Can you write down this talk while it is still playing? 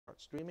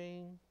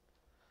streaming.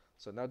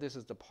 So now this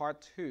is the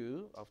part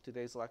 2 of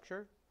today's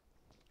lecture.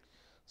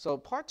 So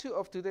part 2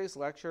 of today's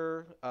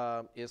lecture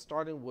is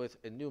starting with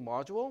a new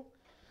module.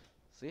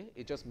 See,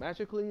 it just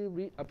magically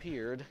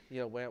reappeared,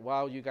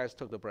 while you guys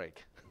took the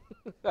break.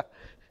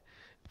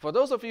 For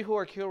those of you who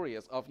are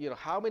curious of,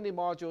 how many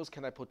modules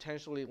can I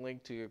potentially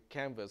link to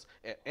Canvas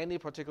at any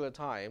particular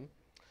time,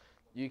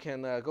 you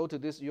can go to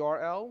this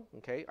URL.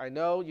 Okay, I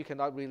know you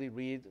cannot really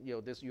read,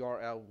 this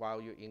URL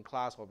while you're in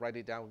class or write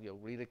it down,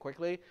 read it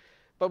quickly,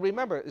 but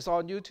remember, it's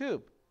on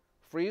YouTube.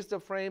 Freeze the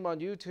frame on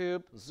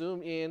YouTube,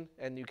 zoom in,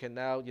 and you can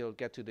now,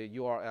 get to the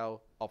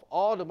URL of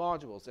all the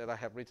modules that I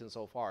have written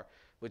so far,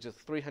 which is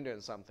 300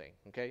 and something.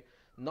 Okay,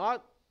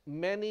 not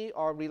many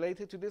are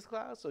related to this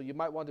class, so you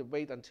might want to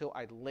wait until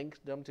I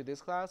link them to this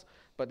class.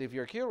 But if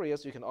you're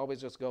curious, you can always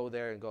just go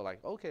there and go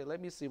like, okay, let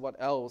me see what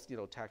else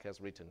Tech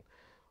has written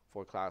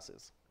for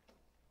classes.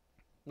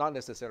 Not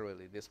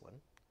necessarily this one.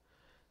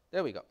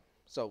 There we go.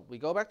 So we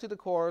go back to the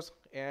course,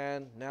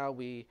 and now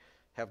we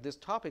have this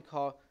topic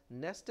called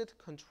nested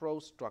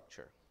control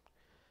structure.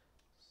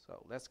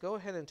 So let's go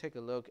ahead and take a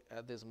look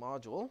at this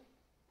module,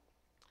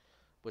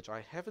 which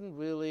I haven't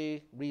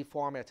really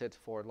reformatted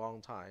for a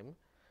long time.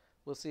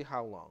 We'll see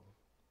how long.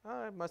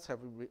 I must have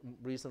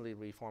recently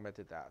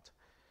reformatted that,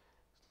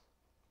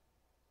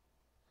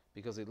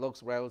 because it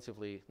looks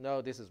relatively,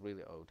 no, this is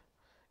really old.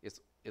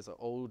 It's an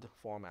old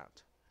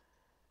format.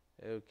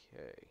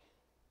 Okay.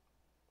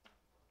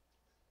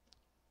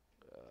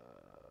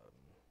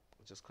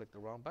 Just clicked the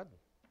wrong button.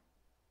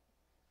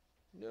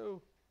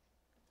 No.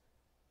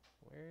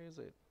 Where is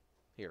it?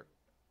 Here.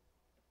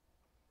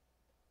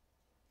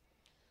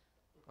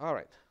 All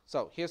right.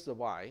 So here's the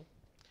why.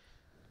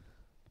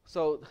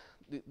 So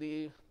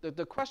the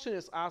question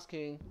is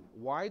asking,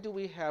 why do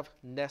we have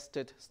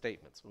nested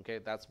statements? Okay,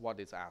 that's what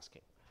it's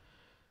asking.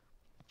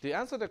 To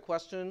answer the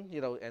question,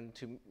 and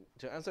to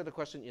answer the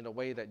question in a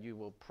way that you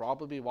will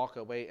probably walk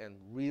away and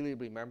really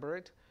remember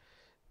it,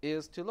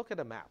 is to look at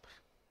a map.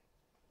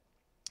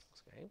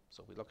 Okay,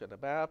 so we look at the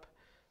map.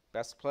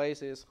 Best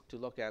place is to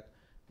look at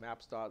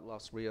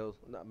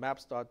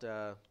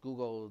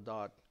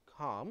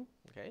maps.google.com.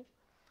 Okay,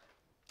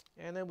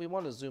 and then we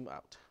want to zoom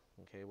out.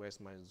 Okay, where's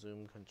my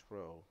zoom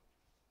control?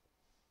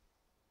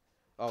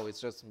 Oh, it's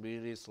just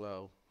really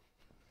slow.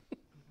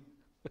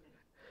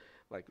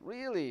 Like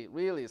really,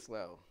 really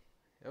slow.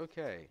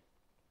 Okay.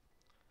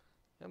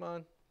 Come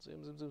on.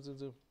 Zoom, zoom, zoom, zoom,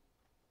 zoom.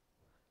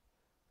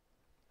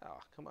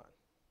 Oh, come on.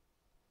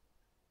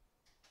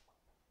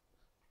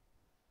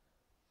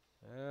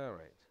 All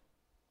right.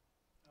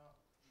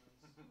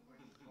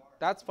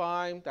 That's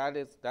fine.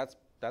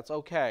 That's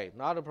okay.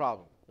 Not a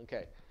problem.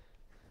 Okay.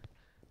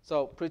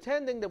 So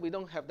pretending that we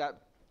don't have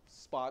that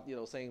spot,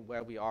 saying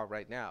where we are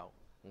right now.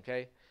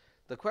 Okay.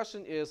 The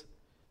question is,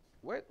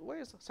 where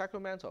is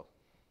Sacramento?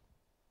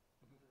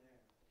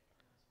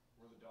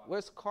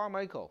 Where's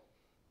Carmichael?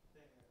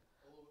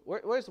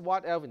 Where's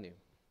Watt Avenue?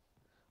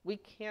 We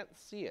can't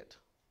see it.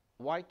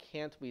 Why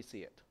can't we see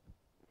it?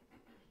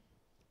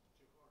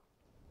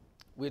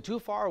 We're too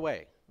far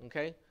away,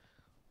 okay?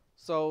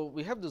 So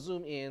we have to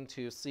zoom in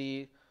to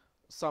see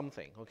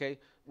something, okay?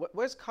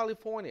 Where's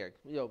California?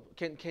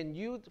 Can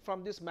you,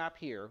 from this map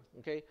here,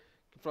 okay,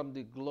 from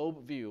the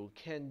globe view,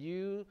 can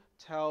you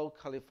tell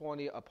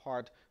California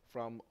apart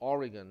from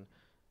Oregon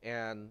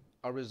and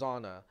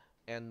Arizona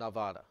and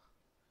Nevada?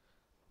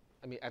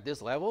 I mean, at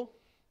this level,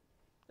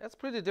 that's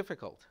pretty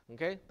difficult,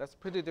 okay? That's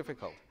pretty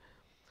difficult.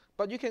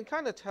 But you can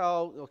kind of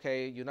tell,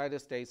 okay, the United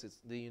States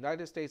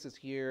is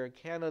here,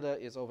 Canada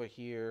is over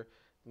here,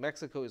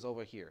 Mexico is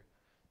over here.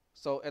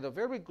 So at a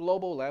very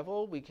global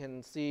level, we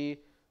can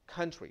see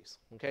countries,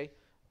 okay,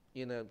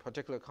 in a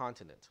particular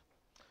continent.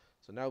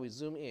 So now we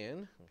zoom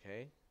in,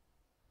 okay?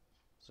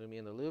 Zoom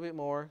in a little bit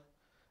more.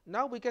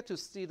 Now we get to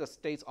see the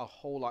states a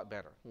whole lot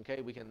better,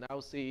 okay? We can now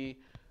see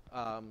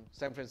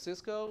San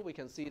Francisco, we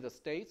can see the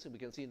states, we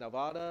can see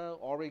Nevada,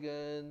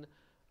 Oregon,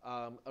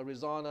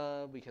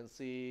 Arizona, we can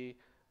see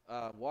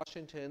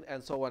Washington,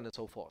 and so on and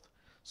so forth.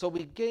 So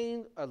we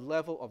gain a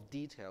level of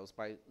details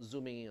by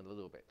zooming in a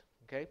little bit,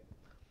 okay?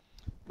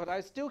 But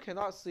I still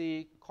cannot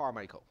see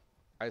Carmichael.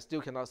 I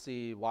still cannot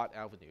see Watt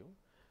Avenue.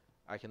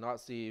 I cannot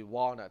see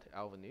Walnut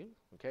Avenue,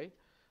 okay?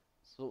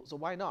 So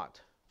why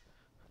not?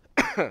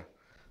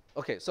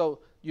 Okay,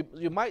 so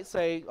you might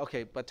say,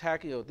 okay, but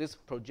Tech, this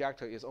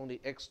projector is only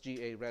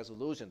XGA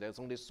resolution. There's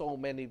only so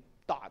many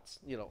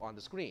dots, on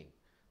the screen.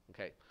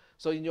 Okay,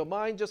 so in your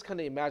mind, just kind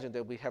of imagine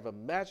that we have a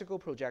magical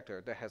projector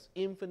that has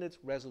infinite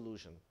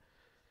resolution.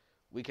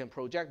 We can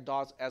project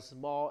dots as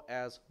small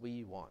as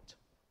we want.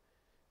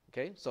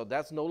 Okay, so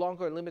that's no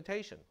longer a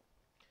limitation.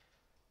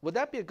 Would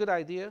that be a good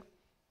idea?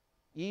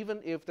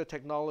 Even if the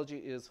technology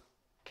is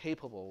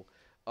capable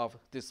of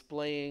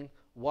displaying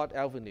Watt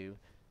Avenue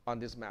on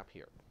this map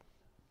here.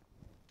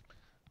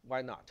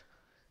 Why not?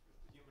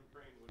 The human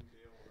brain wouldn't be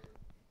able to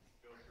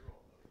go through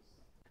all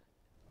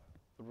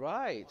those.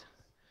 Right.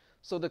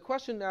 So the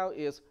question now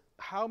is,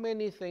 how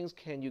many things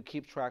can you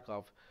keep track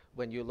of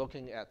when you're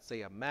looking at,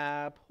 say, a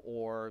map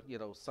or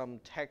some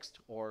text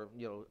or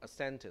a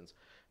sentence?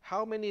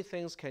 How many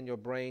things can your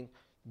brain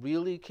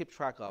really keep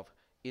track of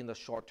in the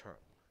short term?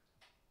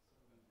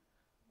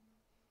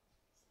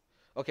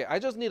 Okay, I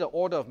just need an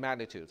order of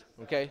magnitude,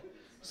 okay?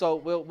 So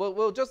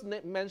we'll just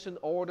mention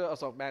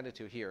orders of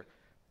magnitude here.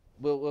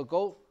 We'll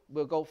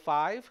go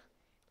 5,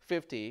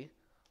 50,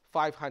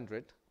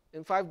 500,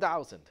 and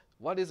 5,000.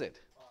 What is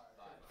it?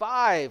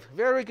 5.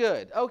 Very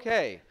good.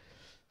 Okay.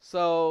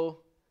 So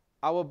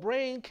our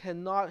brain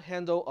cannot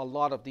handle a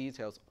lot of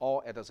details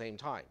all at the same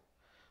time.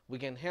 We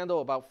can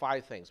handle about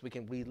 5 things. We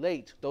can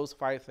relate those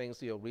 5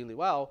 things really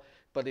well.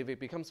 But if it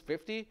becomes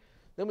 50,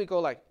 then we go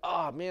like,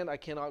 oh man, I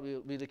cannot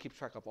really keep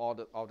track of all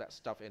that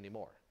stuff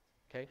anymore.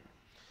 Okay.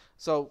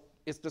 So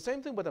it's the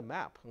same thing with a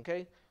map.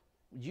 Okay.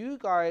 You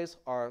guys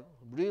are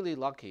really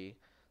lucky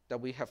that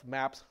we have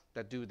maps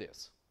that do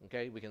this.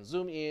 Okay, we can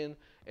zoom in,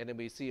 and then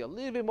we see a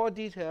little bit more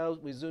details.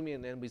 We zoom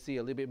in, and we see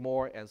a little bit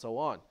more, and so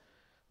on.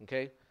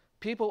 Okay,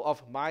 people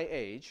of my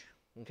age,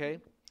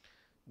 okay,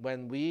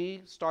 when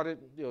we started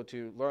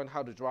to learn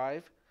how to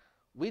drive,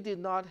 we did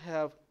not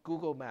have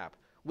Google Map.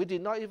 We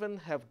did not even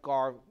have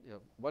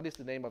what is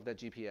the name of that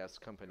GPS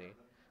company?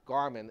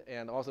 Garmin,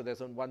 and also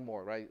there's one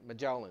more, right?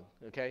 Magellan.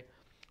 Okay,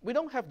 we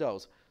don't have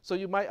those. So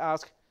you might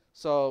ask,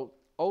 so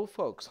old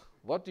folks,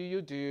 what do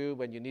you do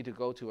when you need to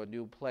go to a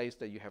new place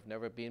that you have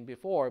never been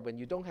before when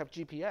you don't have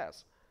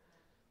GPS?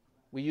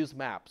 We use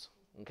maps,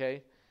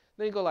 okay?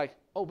 Then you go like,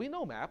 oh, we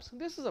know maps.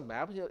 This is a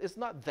map. It's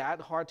not that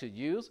hard to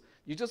use.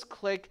 You just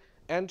click,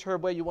 enter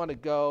where you want to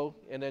go,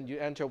 and then you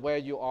enter where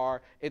you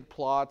are. It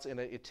plots, and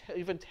it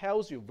even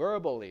tells you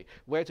verbally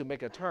where to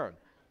make a turn.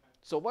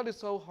 So what is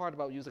so hard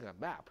about using a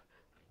map?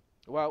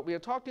 Well, we are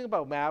talking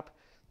about a map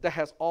that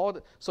has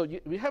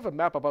we have a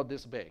map about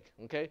this big,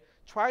 okay?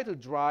 Try to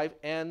drive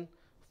and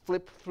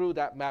flip through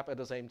that map at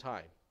the same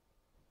time.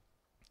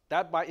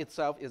 That by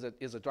itself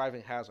is a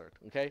driving hazard,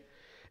 okay?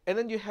 And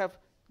then you have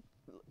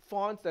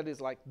fonts that is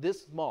like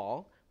this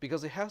small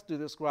because it has to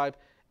describe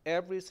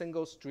every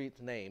single street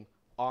name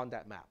on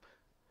that map.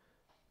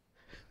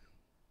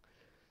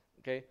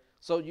 Okay?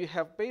 So you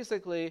have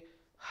basically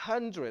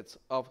hundreds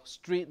of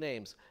street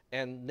names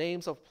and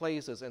names of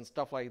places and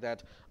stuff like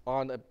that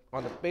on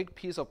a big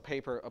piece of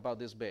paper about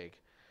this big.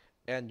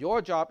 And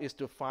your job is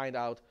to find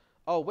out,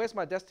 oh, where's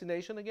my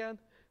destination again?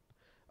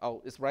 Oh,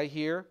 it's right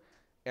here.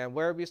 And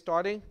where are we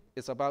starting?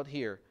 It's about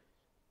here.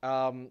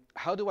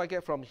 How do I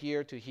get from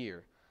here to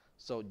here?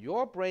 So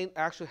your brain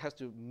actually has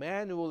to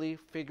manually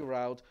figure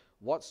out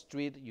what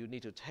street you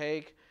need to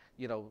take,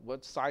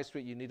 what side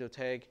street you need to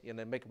take, and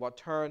then make what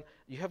turn.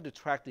 You have to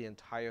track the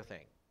entire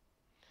thing.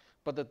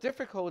 But the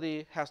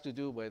difficulty has to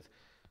do with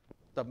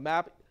the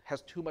map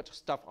has too much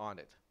stuff on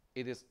it.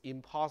 It is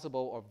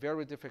impossible or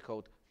very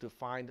difficult to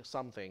find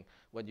something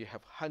when you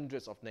have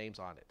hundreds of names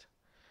on it.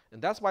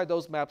 And that's why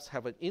those maps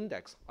have an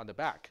index on the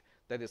back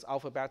that is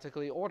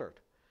alphabetically ordered.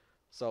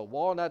 So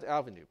Walnut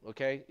Avenue,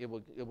 okay, it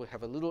will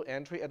have a little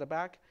entry at the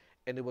back,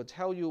 and it will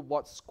tell you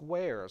what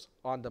squares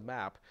on the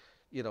map,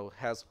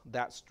 has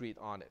that street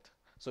on it.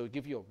 So it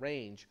gives you a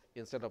range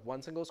instead of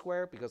one single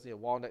square because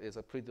Walnut is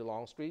a pretty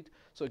long street.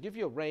 So it gives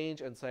you a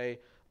range and say,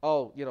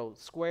 oh,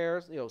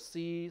 squares,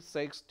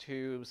 C6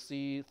 to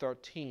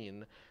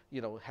C13,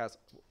 has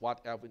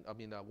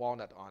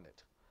Walnut on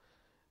it.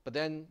 But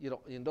then,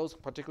 in those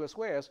particular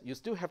squares, you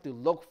still have to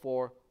look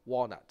for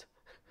Walnut.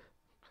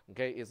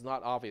 Okay, it's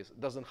not obvious.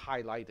 It doesn't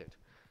highlight it.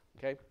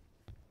 Okay,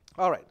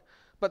 all right.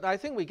 But I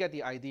think we get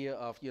the idea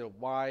of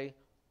why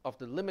of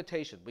the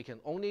limitation. We can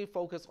only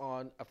focus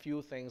on a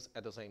few things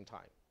at the same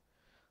time.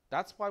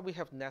 That's why we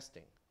have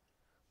nesting.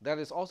 That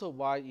is also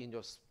why in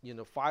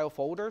your file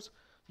folders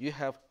you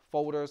have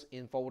folders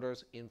in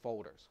folders in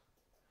folders.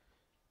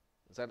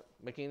 Is that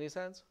making any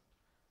sense?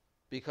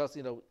 Because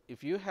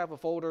if you have a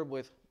folder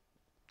with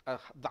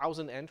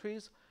 1,000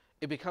 entries,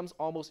 it becomes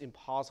almost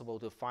impossible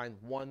to find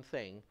one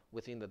thing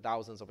within the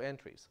thousands of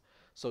entries.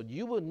 So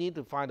you will need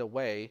to find a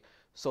way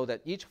so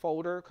that each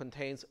folder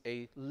contains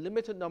a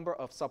limited number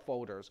of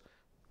subfolders.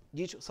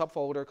 Each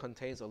subfolder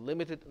contains a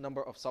limited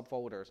number of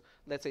subfolders,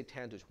 let's say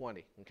 10 to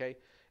 20, okay?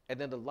 And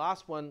then the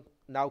last one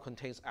now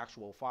contains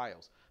actual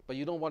files. But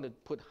you don't want to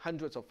put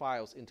hundreds of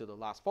files into the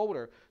last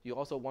folder. You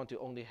also want to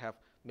only have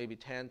maybe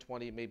 10,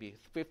 20, maybe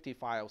 50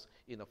 files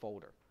in a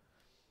folder.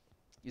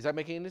 Is that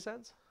making any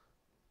sense?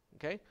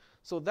 Okay,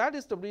 so that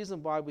is the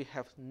reason why we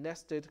have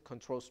nested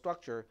control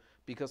structure,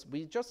 because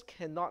we just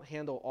cannot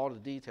handle all the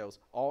details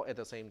all at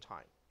the same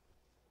time.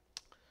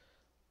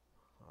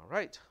 All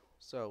right,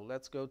 so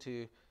let's go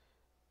to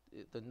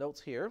the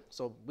notes here.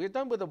 So we're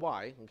done with the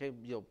why. Okay,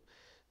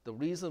 the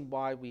reason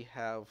why we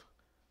have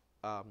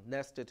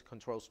nested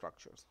control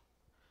structures.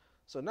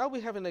 So now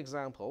we have an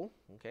example.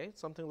 Okay,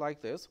 something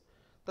like this.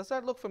 Does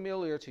that look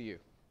familiar to you?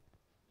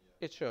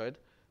 Yeah. It should.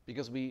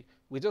 Because we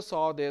just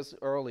saw this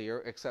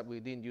earlier, except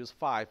we didn't use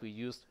 5, we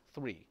used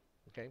 3,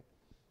 okay?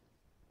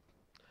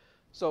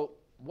 So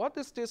what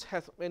does this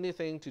have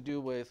anything to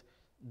do with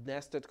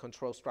nested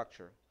control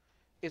structure?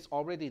 It's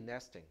already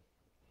nesting.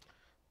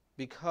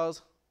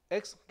 Because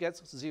x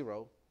gets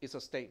 0 is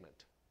a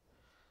statement.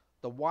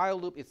 The while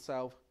loop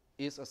itself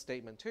is a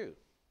statement too.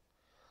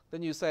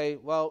 then you say,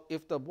 well,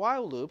 if the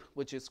while loop,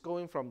 which is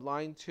going from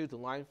line 2 to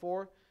line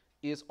 4,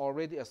 is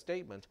already a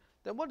statement,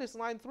 then what is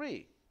line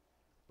 3?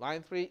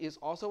 Line 3 is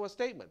also a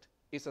statement.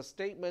 It's a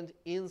statement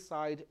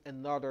inside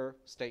another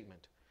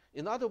statement.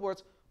 In other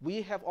words,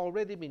 we have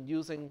already been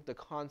using the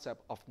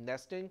concept of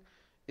nesting.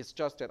 It's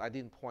just that I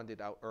didn't point it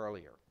out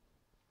earlier.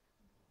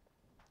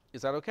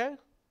 Is that okay?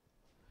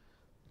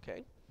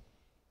 Okay.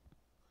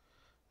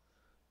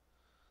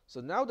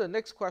 So now the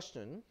next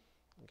question,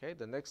 okay,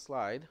 the next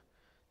slide,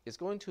 is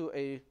going to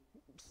a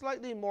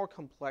slightly more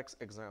complex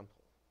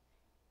example.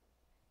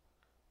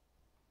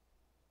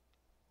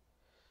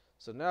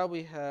 So now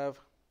we have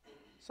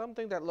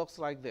something that looks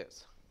like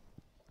this.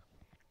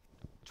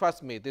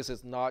 Trust me, this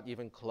is not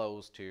even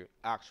close to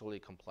actually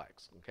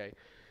complex, okay?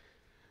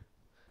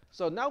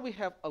 So now we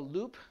have a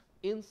loop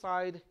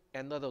inside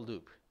another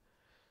loop.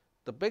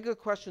 The bigger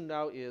question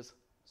now is,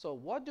 so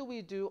what do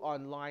we do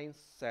on line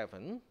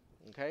 7,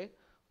 okay?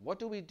 What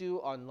do we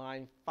do on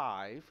line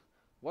 5?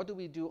 What do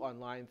we do on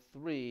line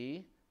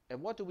 3?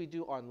 And what do we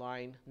do on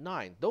line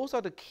 9? Those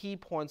are the key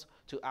points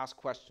to ask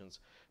questions,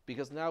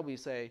 because now we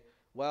say,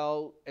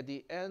 well, at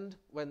the end,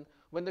 when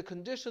the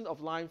condition of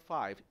line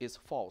 5 is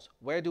false,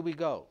 where do we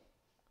go?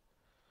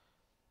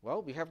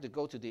 Well, we have to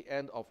go to the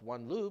end of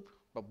one loop,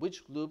 but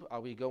which loop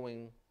are we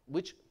going,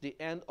 the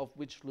end of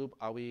which loop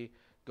are we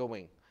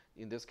going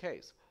in this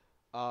case?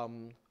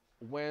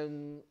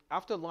 When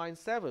after line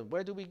 7,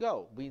 where do we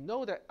go? We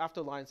know that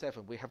after line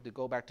 7, we have to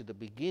go back to the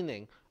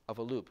beginning of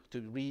a loop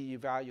to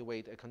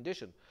reevaluate a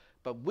condition.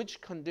 But which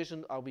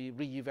condition are we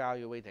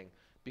reevaluating?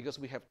 Because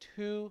we have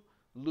two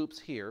loops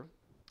here.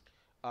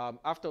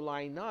 After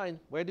line 9,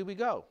 where do we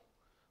go?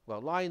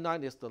 Well, line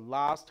 9 is the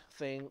last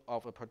thing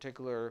of a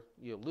particular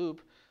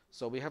loop,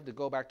 so we have to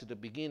go back to the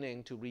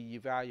beginning to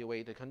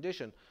reevaluate the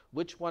condition.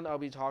 Which one are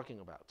we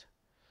talking about?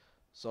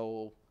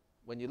 So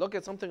when you look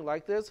at something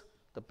like this,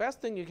 the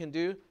best thing you can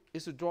do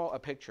is to draw a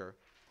picture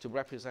to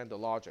represent the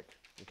logic.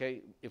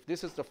 Okay? If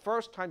this is the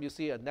first time you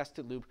see a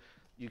nested loop,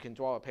 you can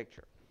draw a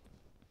picture.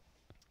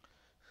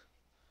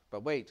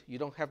 But wait, you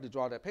don't have to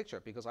draw that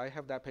picture because I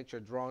have that picture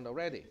drawn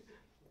already.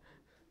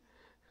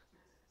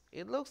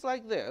 It looks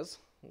like this,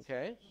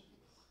 okay?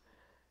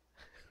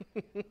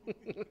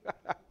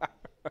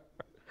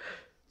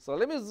 So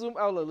let me zoom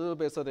out a little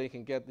bit so that you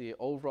can get the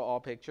overall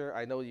picture.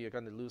 I know you're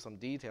going to lose some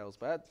details,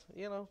 but,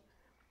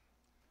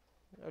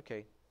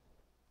 okay.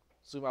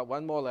 Zoom out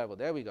one more level.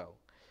 There we go.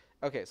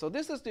 Okay, so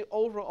this is the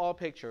overall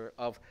picture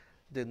of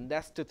the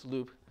nested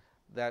loop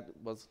that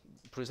was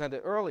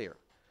presented earlier.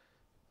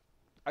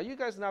 Are you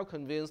guys now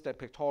convinced that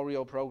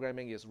pictorial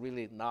programming is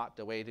really not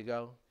the way to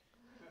go?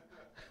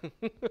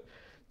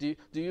 Do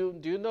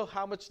you know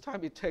how much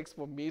time it takes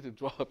for me to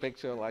draw a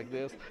picture like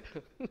this?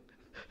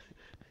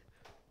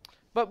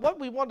 But what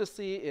we want to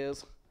see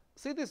is,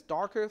 see this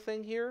darker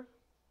thing here?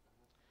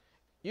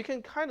 You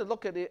can kind of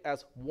look at it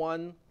as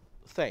one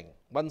thing,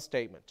 one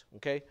statement,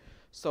 okay?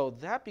 So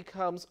that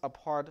becomes a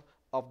part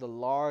of the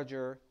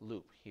larger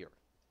loop here,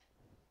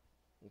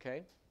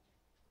 okay?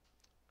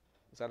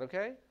 Is that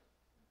okay?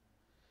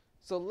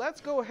 So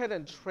let's go ahead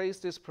and trace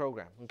this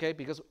program, okay?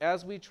 Because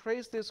as we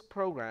trace this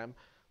program,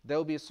 there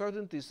will be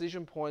certain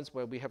decision points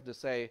where we have to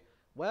say,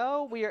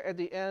 well, we are at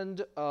the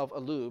end of a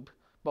loop,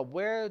 but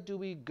where do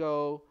we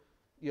go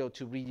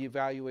to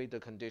reevaluate the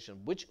condition?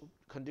 Which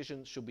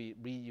condition should we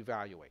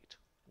reevaluate?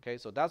 Okay,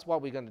 so that's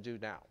what we're going to do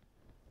now.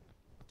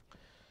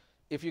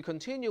 If you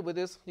continue with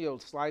this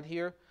slide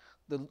here,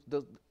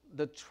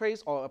 the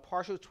trace or a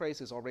partial trace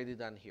is already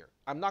done here.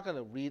 I'm not going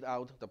to read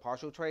out the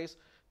partial trace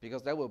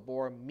because that will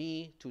bore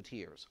me to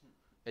tears,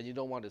 and you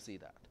don't want to see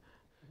that.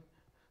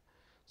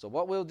 So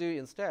what we'll do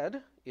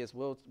instead is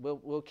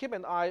we'll keep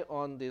an eye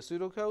on the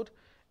pseudocode,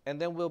 and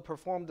then we'll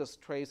perform this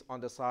trace on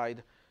the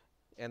side,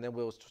 and then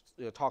we'll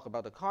talk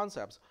about the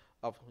concepts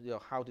of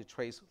how to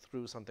trace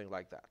through something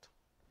like that.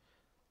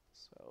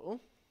 So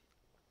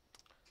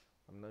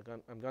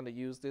I'm going to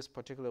use this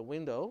particular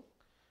window.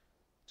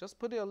 Just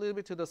put it a little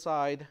bit to the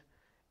side,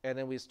 and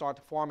then we start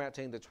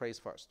formatting the trace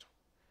first.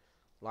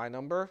 Line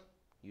number,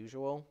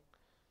 usual.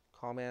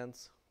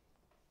 Comments,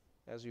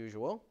 as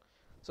usual.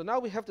 So now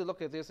we have to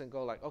look at this and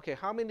go like, okay,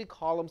 how many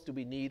columns do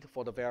we need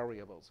for the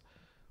variables?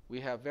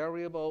 We have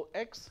variable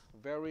x,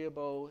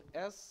 variable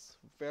s,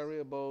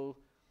 variable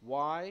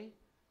y.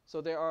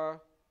 So there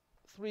are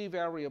 3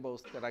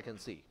 variables that I can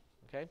see,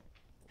 okay?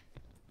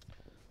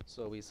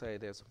 So we say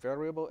there's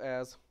variable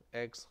s,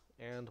 x,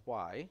 and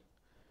y.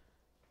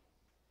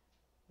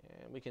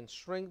 And we can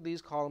shrink these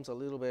columns a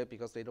little bit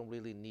because they don't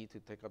really need to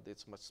take up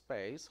this much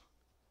space.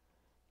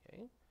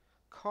 Okay.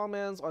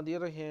 Comments, on the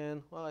other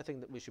hand, well, I think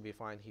that we should be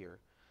fine here.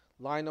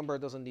 Line number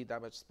doesn't need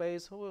that much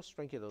space, so we'll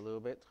shrink it a little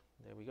bit.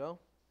 There we go.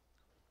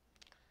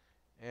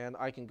 And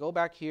I can go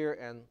back here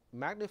and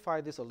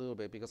magnify this a little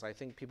bit because I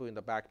think people in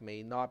the back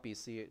may not be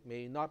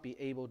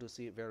able to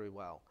see it very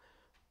well.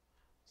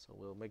 So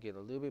we'll make it a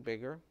little bit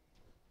bigger.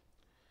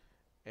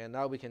 And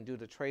now we can do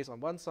the trace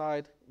on one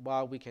side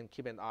while we can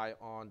keep an eye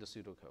on the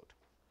pseudocode.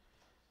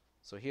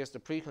 So here's the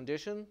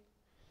precondition.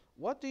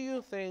 what do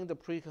you think the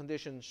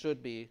precondition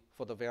should be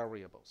for the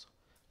variables?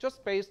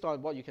 Just based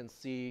on what you can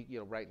see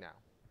right now.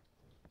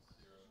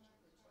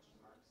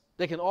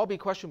 They can all be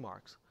question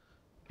marks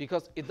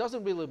because it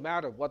doesn't really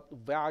matter what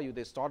value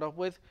they start off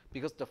with,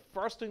 because the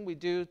first thing we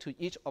do to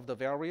each of the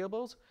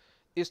variables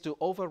is to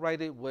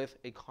override it with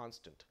a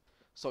constant.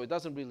 So it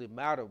doesn't really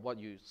matter what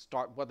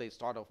they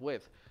start off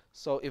with.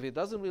 So if it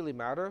doesn't really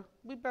matter,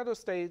 we better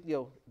say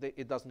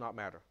it does not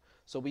matter.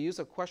 So we use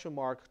a question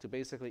mark to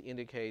basically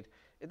indicate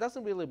it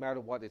doesn't really matter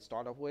what it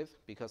starts off with,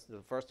 because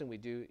the first thing we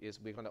do is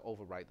we're going to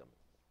override them.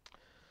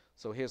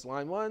 So here's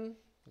line 1,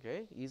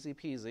 okay, easy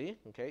peasy.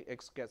 Okay,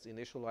 x gets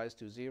initialized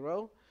to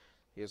 0.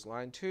 Here's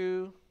line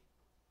 2.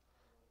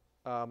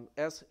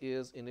 S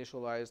is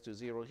initialized to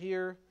 0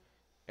 here.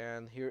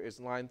 And here is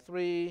line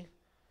 3.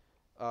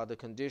 The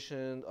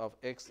condition of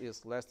x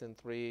is less than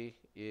 3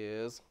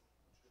 is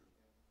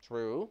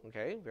true.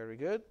 Okay, very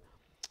good.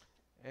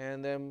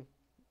 And then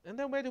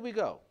where do we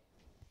go?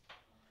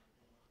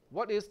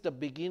 What is the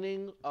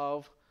beginning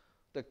of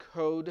the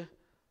code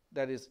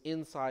that is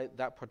inside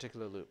that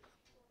particular loop?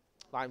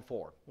 Line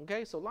 4.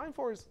 Okay, so line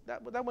 4 is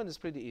that one is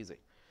pretty easy.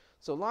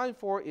 So line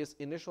 4 is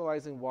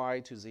initializing y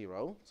to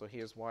 0. So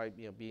here's y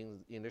being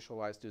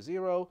initialized to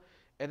 0.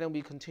 And then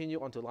we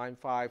continue on to line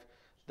 5.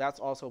 That's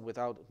also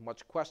without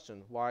much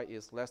question. Y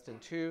is less than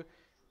 2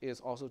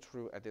 is also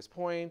true at this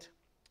point.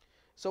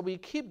 So we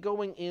keep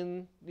going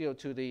in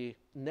to the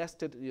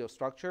nested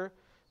structure.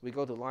 We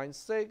go to line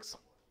 6.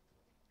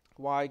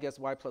 Y gets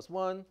y plus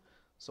 1.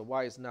 So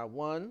y is now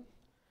 1.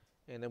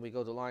 And then we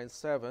go to line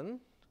 7.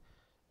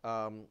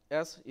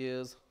 S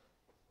is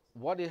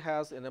what it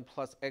has, and then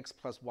plus x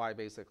plus y,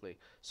 basically.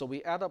 So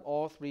we add up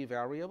all 3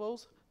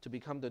 variables to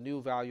become the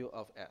new value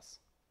of s.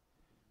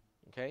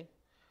 Okay?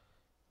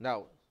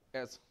 Now,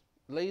 as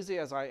lazy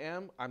as I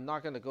am, I'm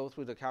not going to go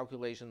through the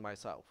calculation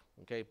myself,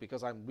 okay?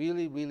 Because I'm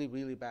really, really,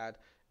 really bad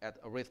at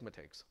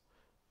arithmetics.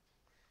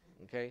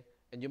 Okay?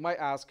 And you might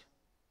ask,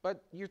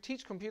 but you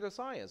teach computer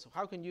science.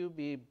 How can you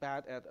be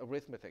bad at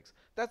arithmetics?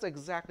 That's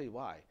exactly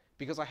why.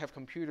 Because I have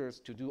computers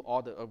to do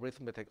all the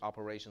arithmetic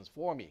operations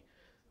for me.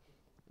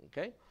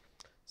 Okay?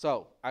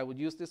 So I would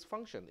use this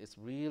function. It's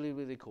really,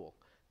 really cool.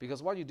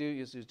 Because what you do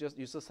is you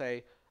just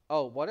say,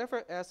 oh,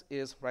 whatever s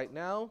is right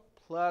now,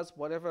 plus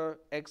whatever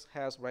x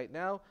has right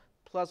now,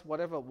 plus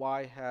whatever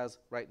y has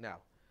right now.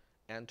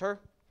 Enter.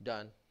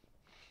 Done.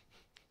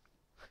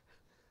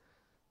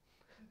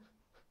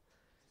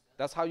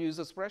 That's how you use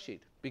a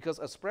spreadsheet. Because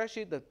a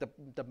spreadsheet,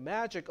 the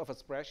magic of a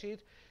spreadsheet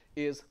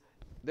is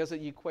there's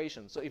an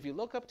equation. So if you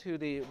look up to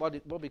the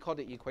what we call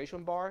the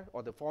equation bar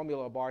or the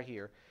formula bar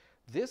here,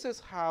 this is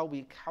how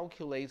we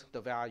calculate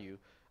the value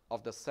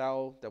of the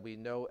cell that we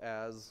know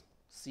as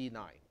C9.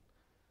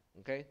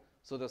 Okay?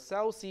 So the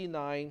cell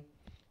C9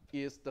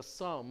 is the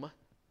sum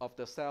of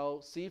the cell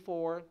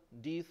C4,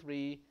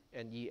 D3,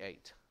 and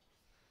E8.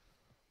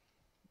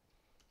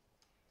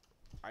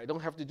 I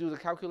don't have to do the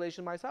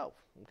calculation myself.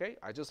 Okay?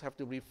 I just have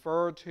to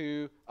refer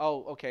to,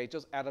 oh, okay,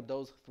 just add up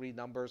those 3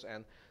 numbers,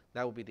 and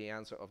that will be the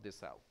answer of this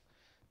cell.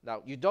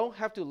 Now, you don't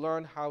have to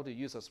learn how to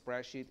use a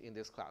spreadsheet in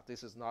this class.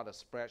 This is not a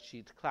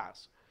spreadsheet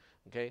class.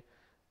 Okay?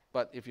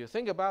 But if you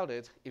think about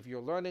it, if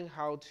you're learning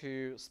how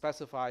to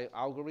specify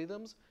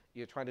algorithms,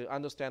 you're trying to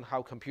understand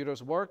how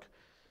computers work,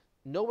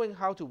 knowing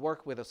how to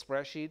work with a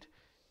spreadsheet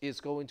is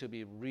going to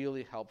be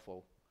really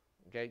helpful,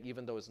 okay,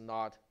 even though it's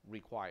not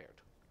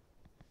required.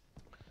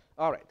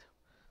 All right.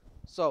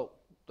 So,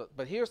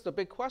 but here's the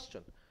big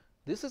question.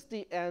 This is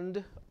the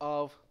end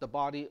of the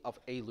body of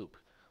a loop,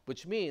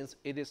 which means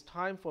it is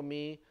time for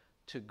me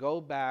to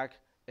go back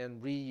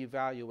and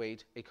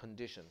reevaluate a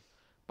condition.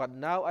 But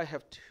now I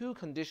have 2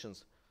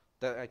 conditions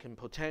that I can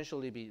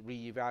potentially be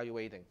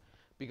reevaluating,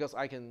 because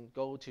I can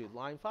go to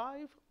line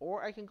 5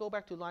 or I can go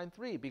back to line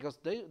 3, because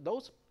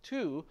those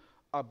 2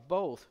 are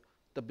both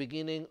the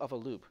beginning of a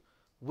loop.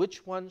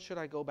 Which one should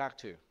I go back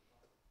to?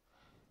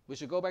 We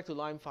should go back to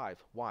line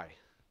 5. Why?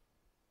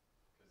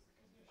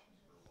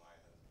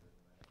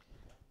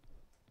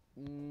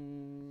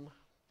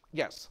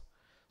 Yes.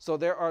 So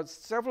there are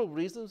several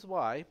reasons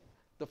why.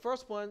 The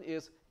first one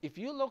is if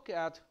you look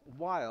at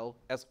while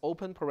as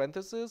open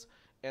parentheses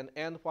and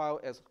end while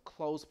as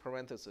closed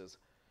parentheses,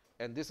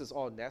 and this is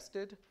all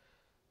nested,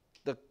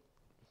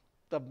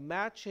 the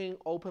matching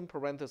open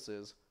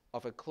parentheses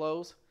of a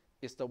close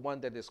is the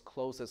one that is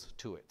closest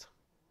to it.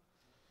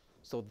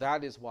 So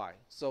that is why.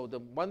 So the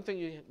one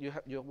thing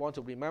you want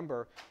to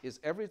remember is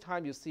every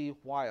time you see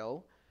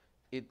while,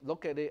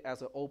 look at it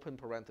as an open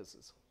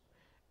parenthesis.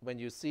 When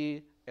you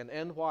see an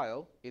end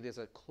while, it is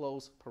a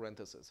closed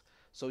parenthesis.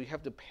 So you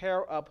have to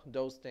pair up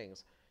those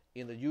things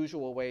in the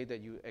usual way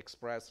that you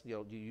express,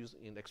 you use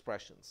in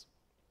expressions.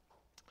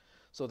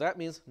 So that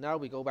means now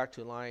we go back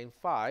to line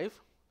 5.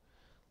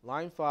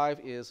 Line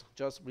 5 is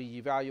just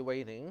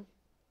reevaluating.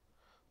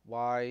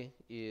 Y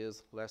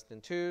is less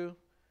than 2.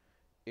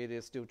 It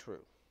is still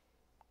true.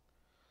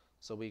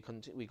 So we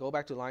go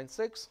back to line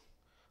 6.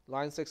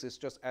 Line 6 is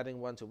just adding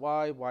 1 to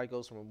y. Y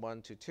goes from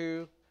 1 to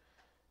 2.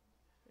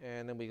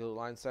 And then we go to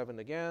line 7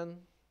 again.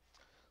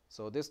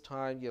 So this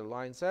time,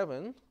 line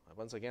 7,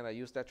 once again, I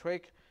use that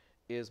trick,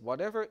 is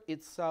whatever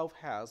itself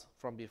has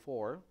from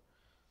before,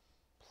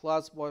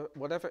 plus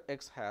whatever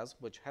x has,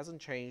 which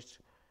hasn't changed,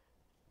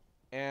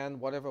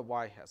 and whatever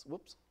y has.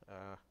 Whoops.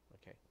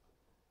 Okay.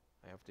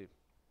 I have to.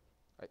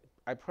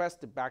 I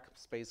pressed the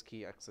backspace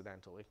key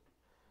accidentally.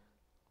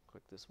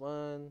 Click this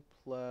one,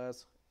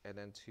 plus, and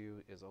then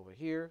 2 is over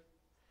here.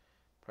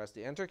 Press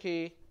the enter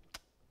key.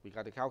 We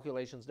got the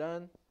calculations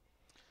done.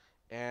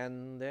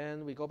 And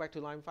then we go back to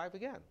line 5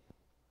 again.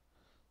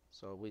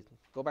 So we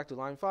go back to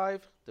line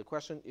 5. The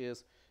question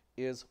is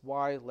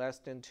y less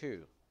than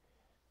 2?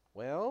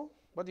 Well,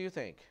 what do you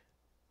think?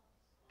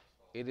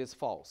 It is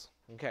false.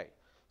 Okay.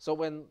 So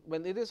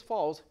when it is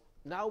false,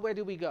 now where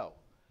do we go?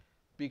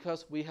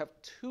 Because we have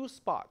 2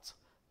 spots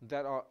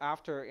that are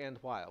after end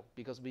while.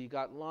 Because we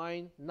got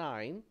line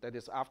 9 that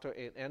is after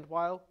an end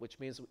while, which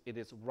means it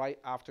is right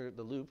after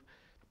the loop,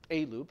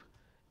 a loop.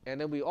 And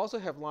then we also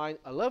have line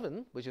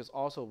 11, which is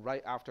also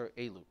right after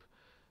a loop.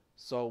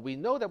 So we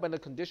know that when the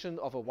condition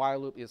of a while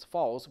loop is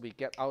false, we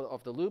get out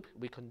of the loop.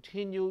 We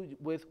continue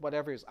with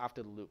whatever is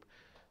after the loop.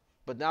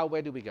 But now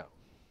where do we go?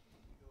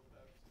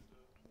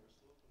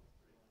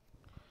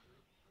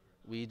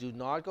 We do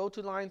not go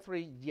to line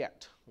 3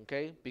 yet,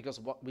 okay? Because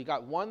we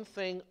got one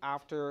thing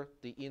after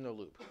the inner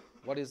loop.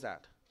 What is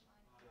that?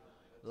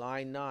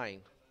 Line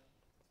 9.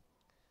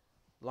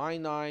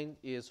 Line 9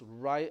 is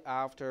right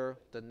after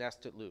the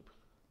nested loop.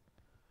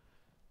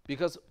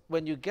 Because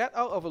when you get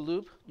out of a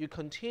loop, you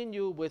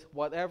continue with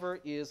whatever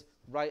is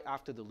right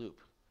after the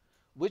loop.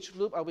 Which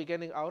loop are we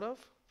getting out of?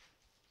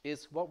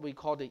 Is what we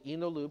call the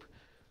inner loop.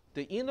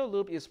 The inner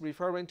loop is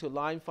referring to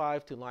line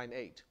 5 to line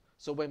 8.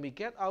 So when we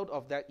get out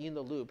of that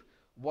inner loop,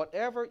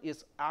 whatever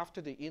is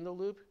after the inner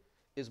loop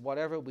is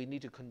whatever we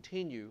need to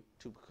continue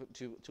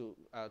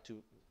to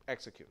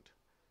execute.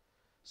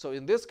 So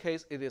in this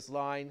case, it is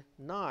line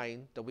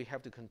 9 that we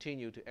have to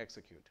continue to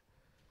execute.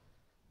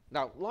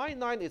 Now, line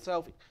 9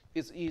 itself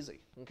is easy,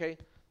 okay?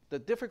 The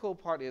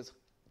difficult part is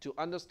to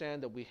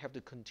understand that we have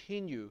to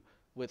continue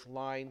with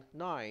line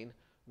 9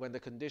 when the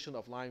condition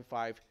of line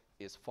 5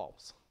 is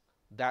false.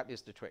 That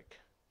is the trick,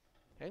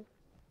 okay?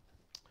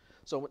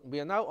 So we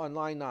are now on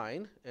line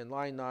 9, and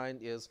line 9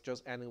 is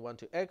just adding 1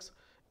 to x.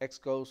 X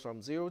goes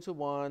from 0 to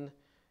 1,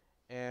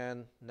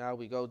 and now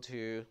we go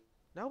to,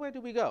 now where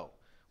do we go?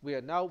 We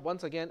are now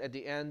once again at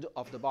the end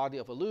of the body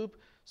of a loop.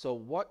 So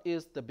what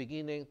is the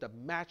beginning, the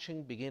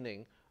matching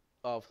beginning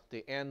of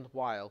the end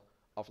while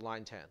of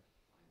line 10?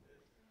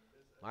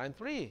 Line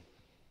 3.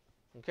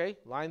 Okay,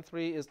 line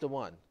 3 is the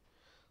one.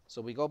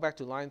 So we go back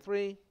to line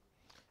 3,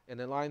 and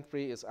then line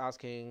 3 is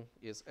asking,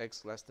 is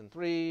x less than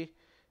 3?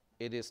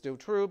 It is still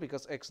true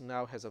because x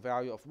now has a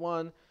value of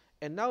 1.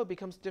 And now it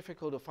becomes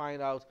difficult to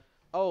find out,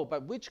 oh,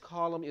 but which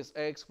column is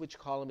x, which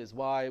column is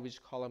y,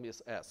 which column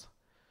is s?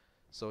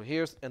 So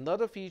here's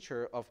another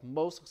feature of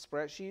most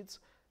spreadsheets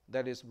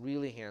that is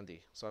really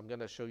handy. So I'm going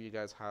to show you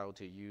guys how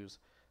to use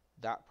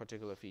that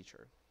particular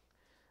feature.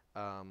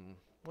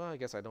 Well, I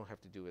guess I don't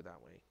have to do it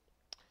that way.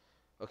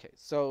 Okay,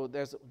 so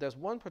there's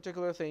one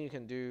particular thing you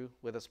can do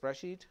with a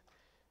spreadsheet.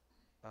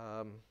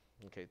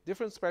 Okay,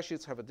 different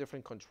spreadsheets have a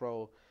different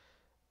control.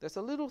 There's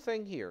a little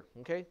thing here,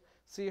 okay?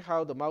 See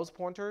how the mouse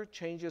pointer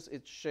changes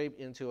its shape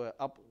into an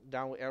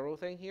up-down arrow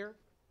thing here?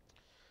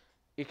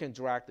 It can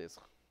drag this.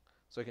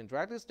 So you can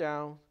drag this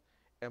down,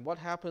 and what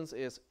happens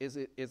is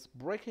it's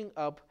breaking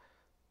up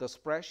the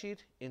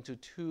spreadsheet into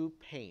 2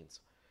 panes,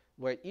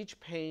 where each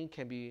pane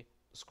can be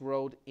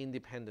scrolled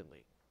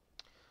independently.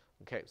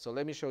 Okay, so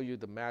let me show you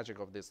the magic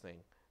of this thing,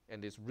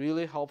 and it's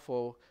really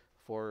helpful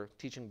for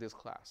teaching this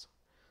class.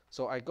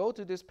 So I go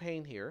to this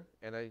pane here,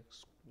 and I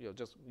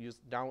just use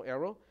down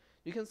arrow.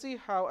 You can see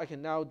how I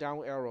can now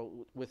down arrow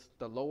with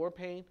the lower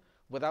pane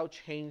without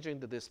changing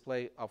the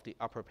display of the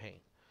upper pane.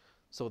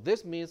 So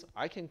this means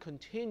I can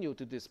continue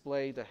to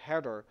display the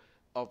header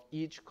of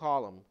each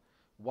column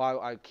while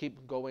I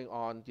keep going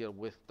on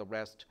with the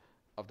rest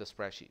of the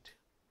spreadsheet.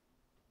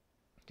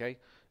 Okay,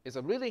 it's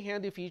a really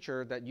handy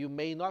feature that you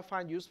may not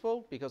find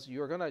useful because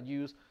you're going to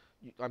use,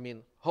 I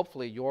mean,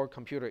 hopefully your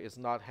computer is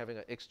not having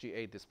an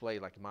XGA display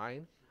like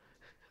mine.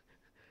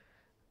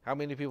 How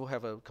many people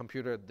have a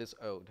computer this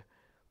old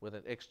with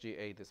an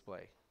XGA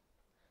display?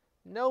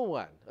 No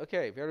one.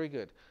 Okay, very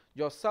good.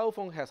 Your cell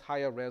phone has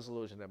higher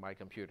resolution than my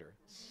computer.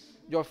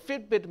 Your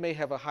Fitbit may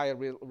have a higher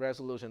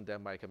resolution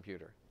than my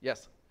computer.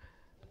 Yes?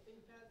 The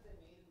ThinkPads they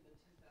made in the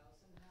 2000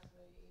 have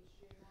a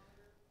HDA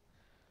monitor.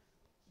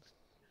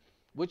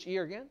 Which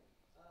year again?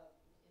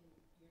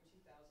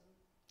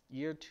 In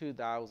year 2000.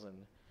 Year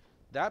 2000.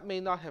 That may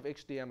not have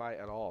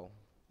HDMI at all.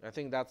 I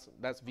think that's VGA.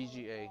 Oh, okay,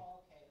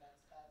 that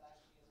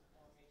actually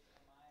is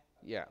before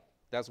HDMI. Yeah,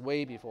 that's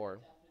way before.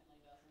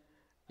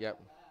 Definitely doesn't.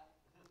 Yep.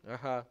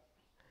 Uh-huh.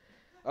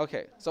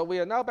 Okay, so we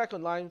are now back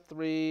on line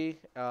 3,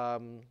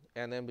 and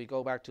then we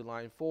go back to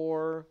line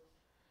 4.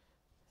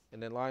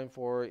 And then line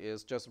 4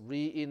 is just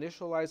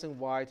reinitializing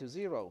y to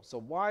 0. So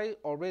y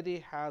already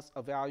has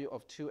a value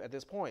of 2 at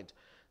this point,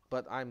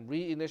 but I'm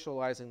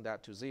reinitializing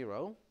that to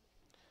 0.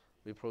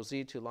 We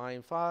proceed to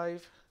line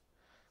 5.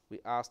 we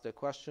ask the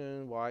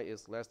question, y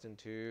is less than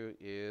 2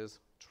 is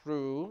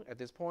true at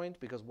this point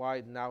because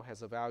y now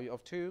has a value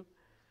of 2.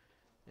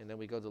 And then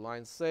we go to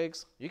line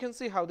 6. You can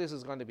see how this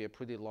is going to be a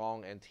pretty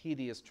long and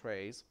tedious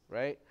trace,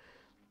 right?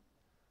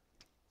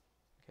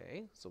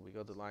 Okay, so we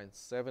go to line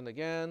 7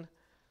 again.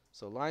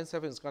 So line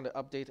 7 is going to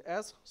update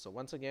s. So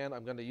once again,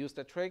 I'm going to use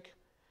that trick.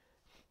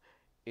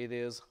 It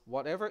is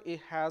whatever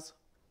it has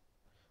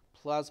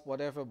plus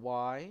whatever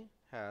y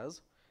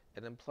has,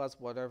 and then plus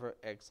whatever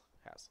x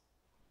has.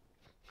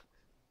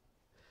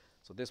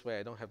 So this way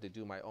I don't have to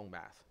do my own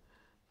math.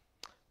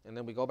 And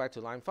then we go back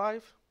to line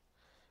 5.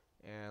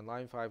 And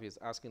line 5 is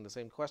asking the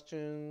same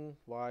question.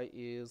 Y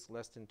is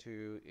less than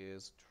 2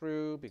 is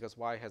true because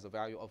y has a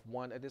value of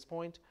 1 at this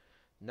point.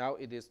 Now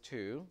it is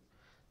 2.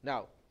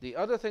 Now, the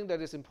other thing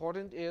that is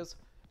important is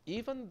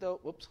even though,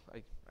 whoops,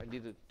 I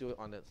need to do it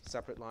on a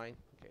separate line.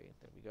 Okay,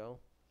 there we go.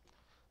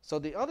 So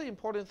the other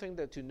important thing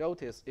that to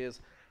notice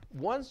is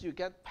once you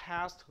get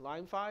past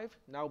line 5,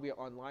 now we are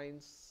on line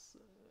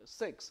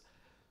 6.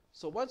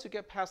 So once you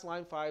get past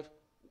line 5,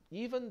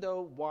 even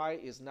though y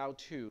is now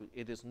 2,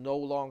 it is no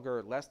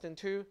longer less than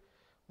 2,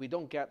 we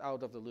don't get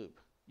out of the loop.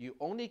 You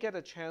only get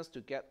a chance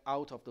to get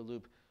out of the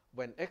loop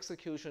when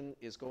execution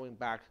is going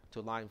back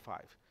to line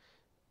 5.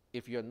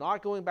 If you're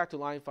not going back to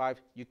line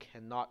 5, you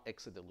cannot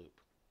exit the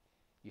loop.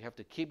 You have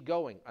to keep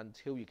going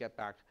until you get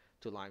back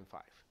to line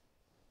 5.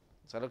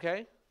 Is that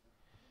okay?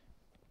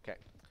 Okay.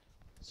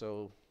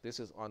 So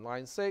this is on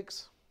line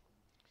 6.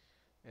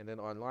 And then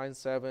on line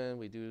 7,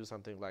 we do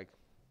something like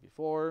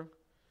before.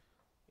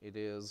 It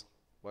is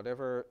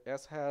whatever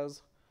s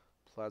has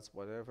plus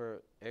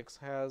whatever x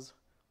has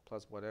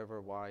plus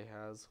whatever y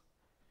has,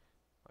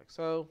 like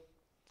so.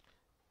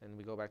 And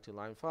we go back to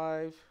line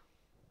 5.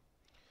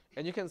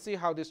 And you can see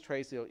how this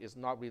trace is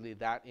not really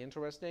that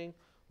interesting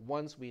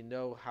once we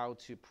know how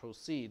to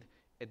proceed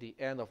at the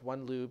end of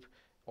one loop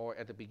or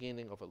at the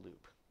beginning of a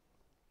loop.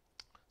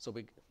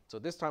 So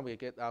this time we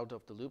get out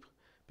of the loop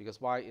because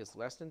y is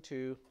less than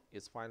 2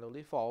 is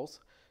finally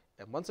false.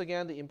 And once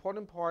again, the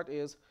important part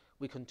is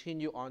we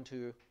continue on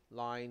to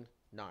line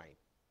 9.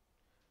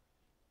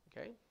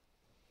 Okay?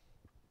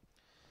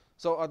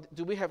 So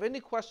do we have any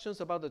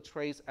questions about the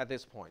trace at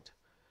this point?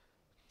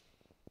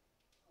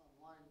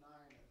 On line 9,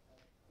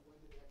 when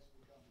did x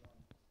become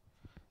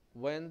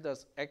 1? When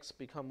does x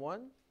become 1?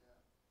 Yeah.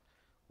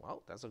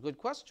 Well, that's a good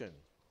question.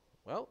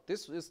 Well,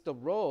 this is the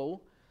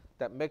row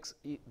that makes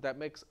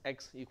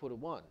x equal to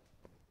 1.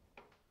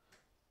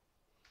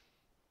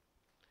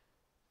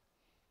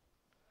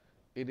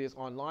 It is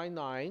on line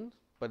 9,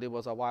 but it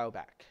was a while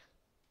back.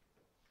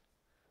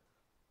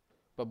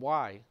 But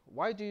why?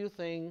 Why do you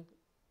think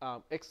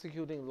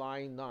executing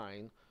line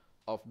 9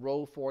 of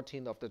row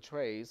 14 of the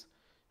trace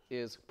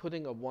is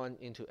putting a 1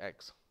 into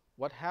x?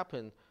 What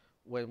happened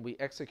when we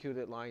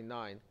executed line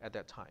 9 at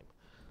that time?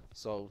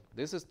 So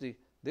this is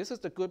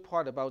the good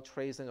part about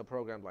tracing a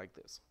program like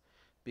this.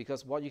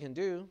 Because what you can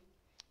do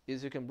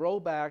is you can roll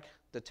back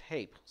the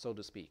tape, so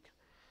to speak.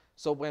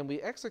 So when we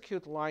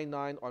execute line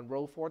 9 on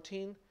row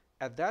 14,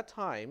 at that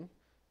time,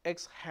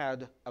 x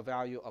had a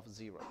value of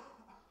 0.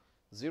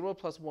 0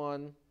 plus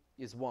 1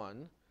 is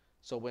 1.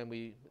 So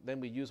then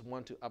we use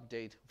 1 to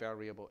update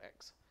variable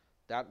x.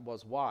 That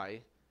was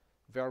why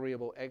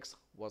variable x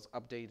was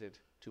updated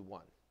to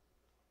 1.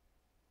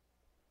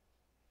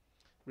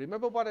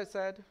 Remember what I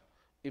said?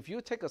 If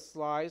you take a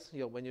slice,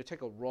 when you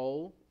take a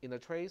roll in a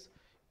trace,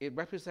 it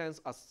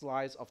represents a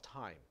slice of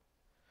time.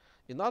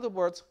 In other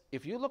words,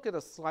 if you look at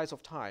a slice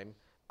of time,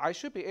 I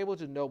should be able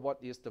to know what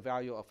is the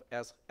value of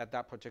s at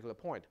that particular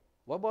point.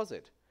 What was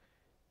it?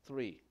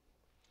 3.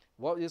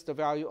 What was the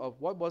value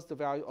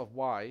of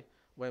y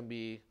when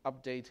we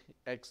update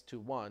x to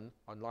 1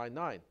 on line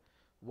 9?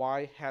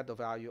 Y had the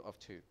value of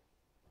 2.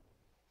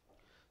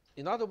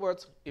 In other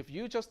words, if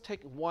you just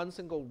take one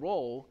single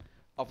roll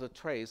of the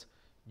trace,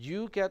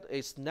 you get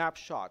a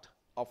snapshot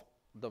of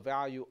the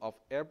value of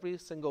every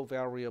single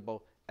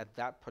variable at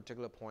that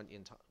particular point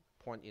in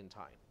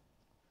time.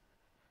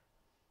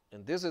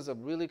 And this is a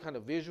really kind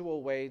of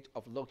visual way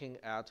of looking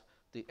at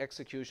the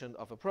execution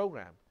of a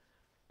program.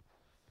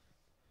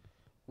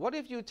 What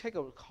if you take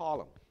a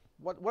column?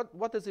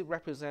 What does it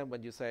represent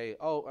when you say,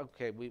 oh,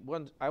 okay,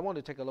 I want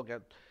to take a look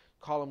at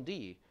column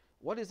D?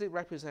 What is it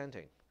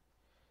representing?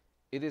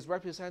 It is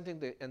representing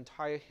the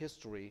entire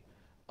history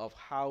of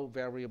how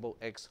variable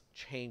x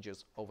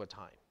changes over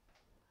time.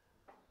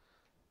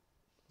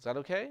 Is that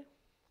okay?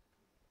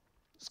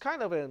 It's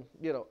kind of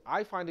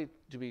I find it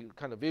to be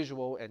kind of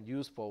visual and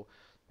useful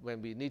when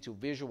we need to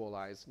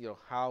visualize,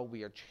 how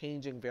we are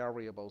changing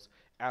variables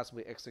as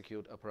we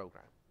execute a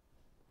program.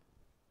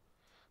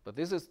 But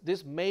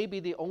this may be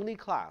the only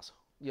class,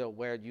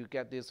 where you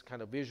get this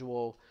kind of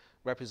visual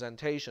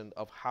representation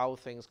of how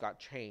things got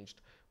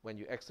changed when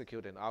you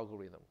execute an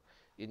algorithm.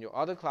 In your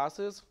other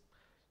classes,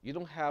 you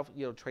don't have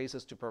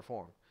traces to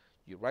perform.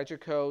 You write your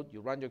code,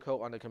 you run your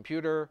code on the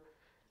computer,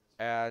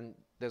 and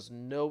there's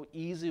no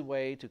easy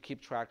way to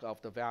keep track of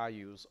the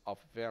values of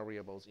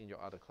variables in your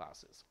other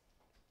classes.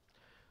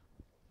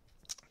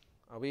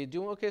 Are we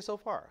doing okay so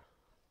far?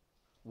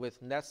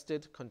 with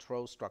nested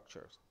control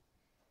structures.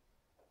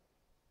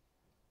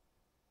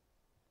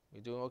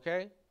 You doing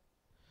okay?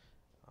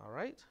 All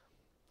right.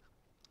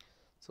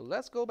 So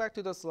let's go back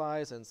to the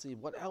slides and see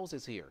what else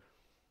is here.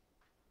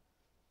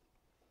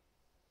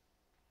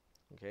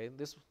 Okay,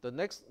 the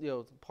next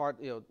part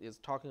is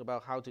talking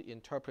about how to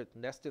interpret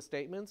nested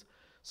statements.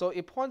 So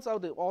it points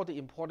out all the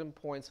important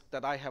points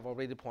that I have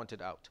already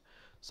pointed out.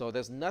 So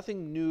there's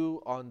nothing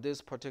new on this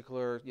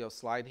particular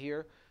slide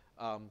here,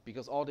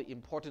 because all the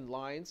important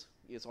lines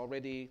is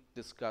already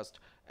discussed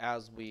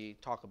as we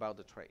talk about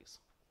the trace.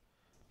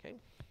 Okay.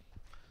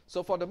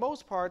 So for the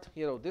most part,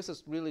 this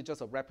is really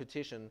just a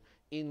repetition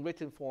in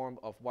written form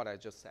of what I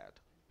just said.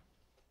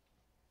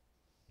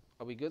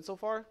 Are we good so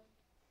far?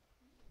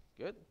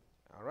 Good.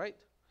 All right.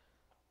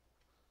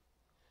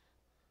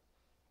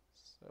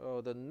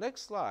 So the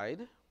next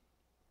slide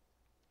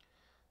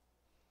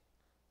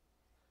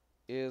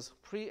is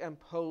pre and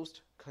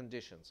post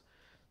conditions.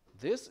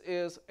 This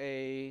is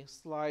a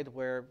slide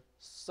where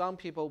some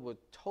people would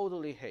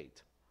totally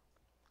hate.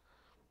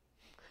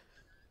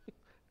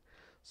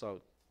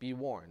 So be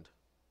warned.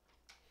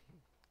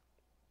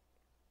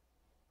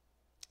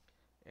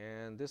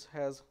 And this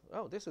has,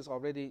 this is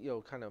already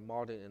kind of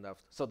modern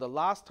enough. So the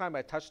last time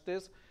I touched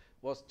this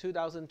was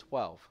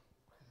 2012,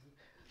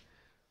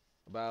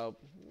 about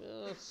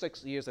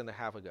 6 years and a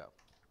half ago.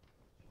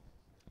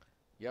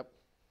 Yep,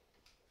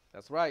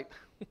 that's right.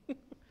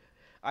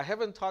 I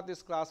haven't taught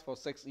this class for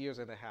 6 years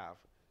and a half.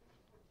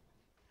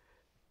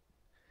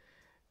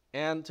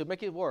 And to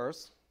make it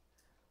worse,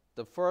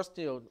 the first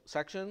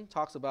section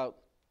talks about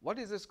what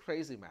is this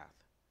crazy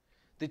math?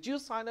 Did you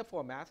sign up for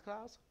a math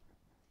class?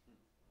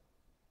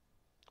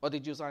 Or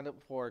did you sign up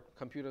for a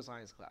computer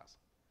science class?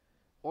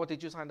 Or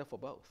did you sign up for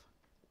both?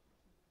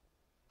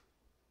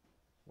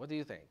 What do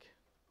you think?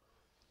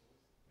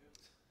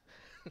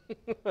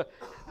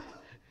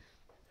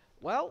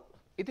 Well,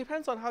 it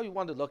depends on how you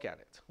want to look at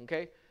it,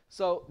 okay?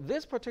 So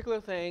this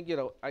particular thing,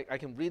 I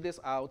can read this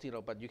out,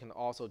 but you can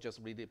also just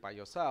read it by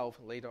yourself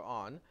later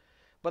on.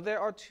 But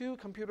there are two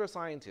computer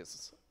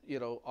scientists,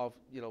 of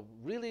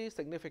really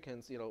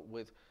significance,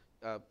 with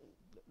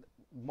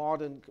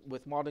modern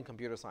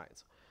computer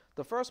science.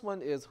 The first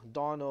one is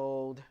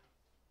Donald,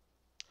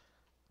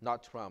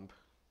 not Trump,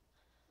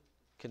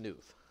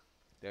 Knuth.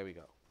 There we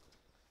go.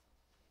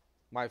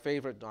 My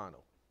favorite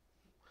Donald.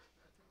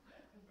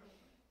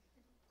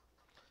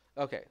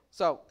 Okay,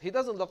 so he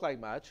doesn't look like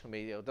much. I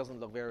mean, doesn't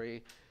look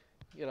very,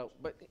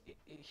 but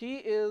he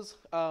is,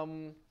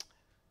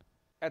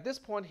 at this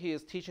point, he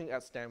is teaching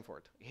at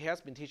Stanford. He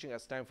has been teaching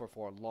at Stanford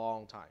for a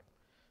long time,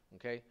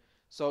 okay?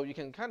 So you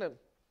can kind of,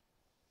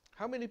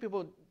 how many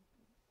people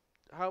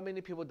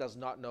does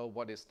not know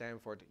what is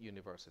Stanford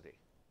University?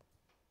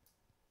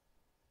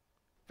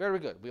 Very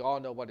good. We all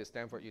know what is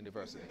Stanford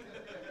University.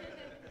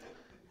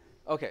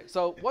 Okay,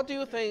 so what do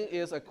you think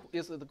is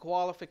the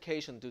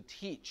qualification to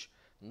teach,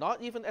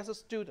 not even as a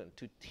student,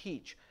 to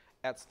teach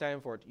at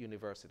Stanford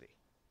University?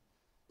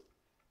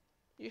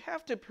 You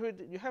have to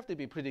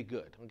be pretty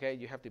good, okay?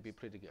 You have to be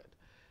pretty good.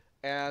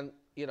 And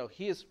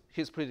he's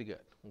pretty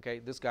good, okay?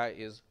 This guy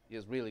is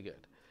really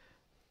good.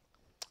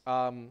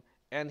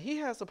 And he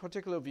has a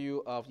particular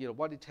view of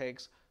what it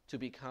takes to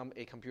become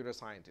a computer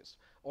scientist,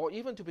 or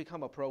even to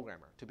become a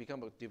programmer, to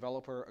become a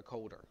developer, a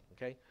coder,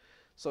 okay?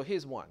 So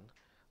here's one.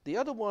 The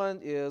other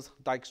one is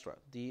Dijkstra,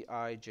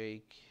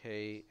 D-I-J-K-S-T-R-A,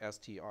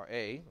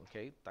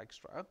 okay,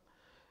 Dijkstra.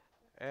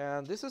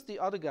 And this is the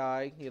other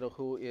guy,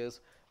 who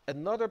is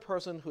another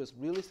person who is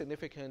really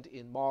significant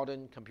in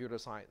modern computer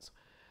science.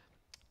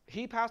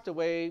 He passed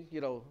away,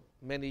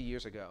 many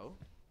years ago.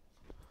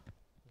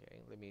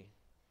 Okay, let me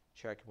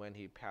check when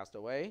he passed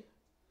away.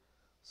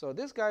 So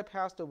this guy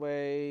passed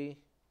away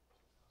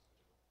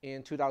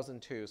in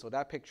 2002. So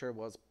that picture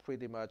was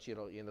pretty much,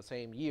 in the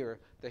same year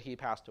that he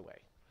passed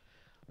away.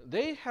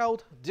 They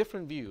held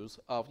different views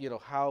of,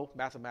 how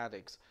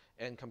mathematics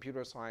and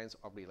computer science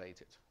are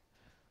related.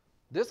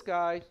 This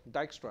guy,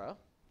 Dijkstra,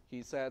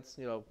 he says,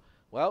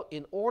 well,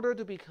 in order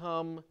to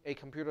become a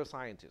computer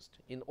scientist,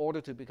 in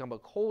order to become a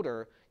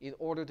coder, in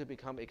order to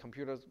become a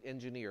computer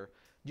engineer,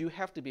 you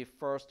have to be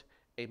first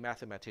a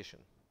mathematician.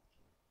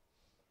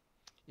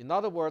 In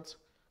other words,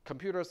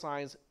 computer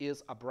science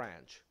is a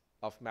branch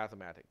of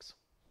mathematics.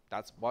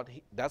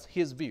 That's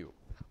his view.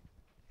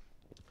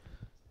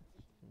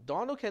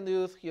 Donald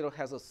Knuth,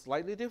 has a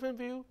slightly different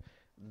view.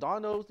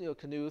 Donald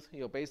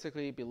Knuth,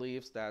 basically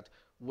believes that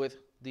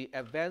with the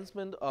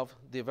advancement of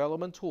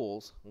development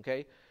tools,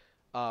 okay,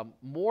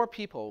 more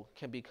people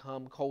can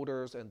become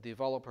coders and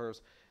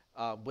developers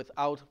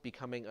without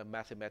becoming a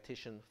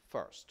mathematician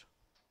first.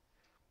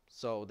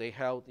 So they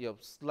held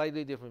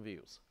slightly different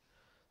views.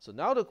 So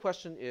now the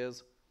question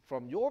is,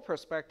 from your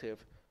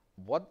perspective,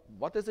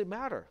 what does it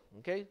matter?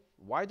 Okay,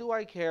 why do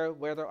I care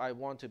whether I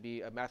want to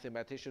be a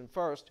mathematician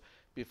first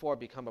before I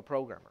become a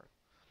programmer?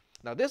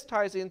 Now this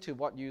ties into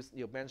what you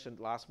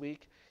mentioned last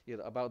week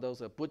about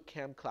those boot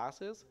camp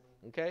classes.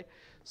 Okay,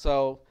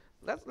 so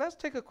let's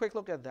take a quick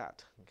look at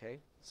that. Okay,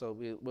 so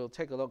we'll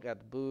take a look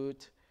at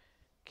boot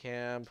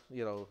camp,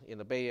 in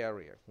the Bay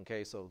Area.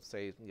 Okay, so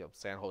say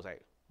San Jose.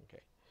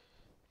 Okay,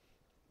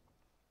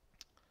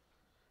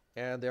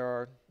 and there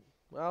are,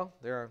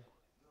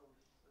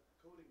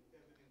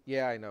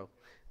 yeah, I know.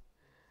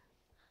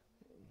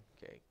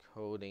 Okay,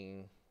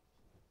 coding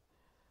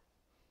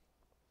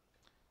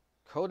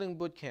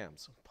boot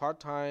camps,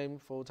 part-time,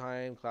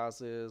 full-time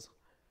classes.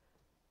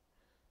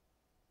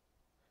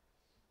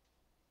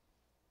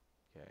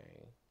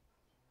 Okay.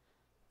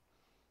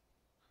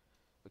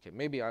 Okay,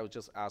 maybe I would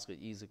just ask an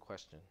easy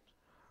question.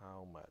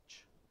 How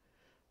much?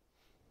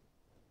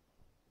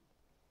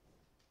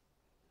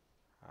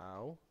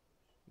 How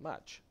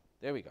much?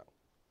 There we go.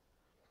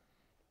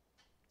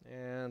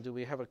 And do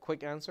we have a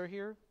quick answer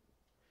here?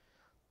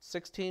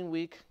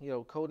 16-week,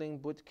 coding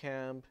boot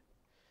camp,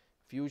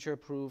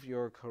 future-proof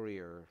your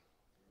career.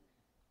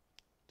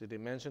 Did they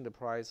mention the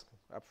price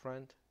up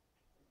front?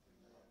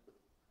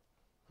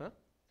 Huh?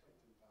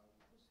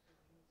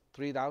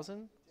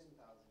 3,000?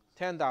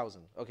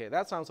 10,000. Okay,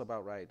 that sounds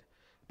about right.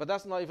 But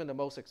that's not even the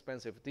most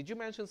expensive. Did you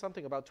mention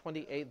something about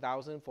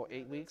 28,000 for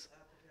 8 weeks?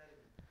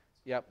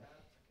 Yep.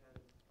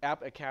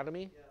 App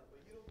Academy? Yeah, but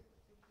you don't pay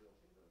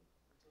them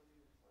until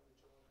you find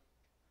a job.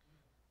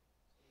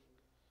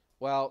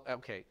 Well,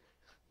 okay.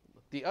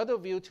 The other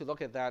view to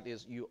look at that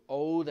is you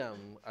owe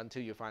them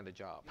until you find a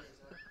job.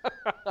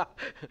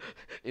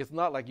 It's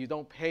not like you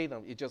don't pay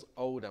them, you just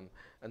owe them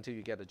until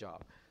you get a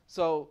job.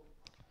 So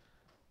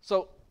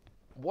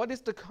what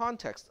is the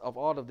context of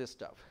all of this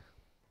stuff?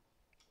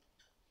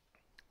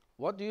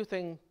 What do you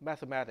think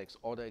mathematics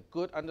or the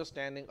good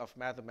understanding of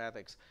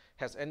mathematics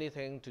has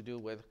anything to do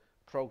with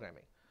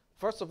programming?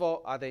 First of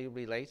all, are they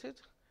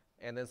related?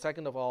 And then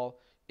second of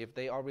all, if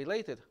they are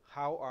related,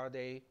 how are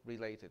they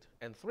related?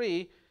 And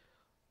three,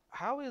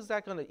 how is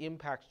that going to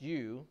impact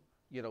you,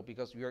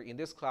 because you're in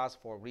this class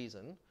for a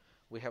reason.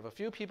 We have a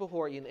few people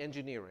who are in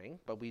engineering,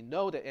 but we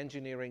know that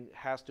engineering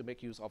has to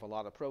make use of a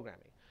lot of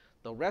programming.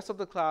 The rest of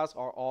the class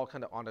are all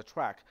kind of on the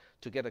track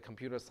to get a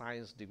computer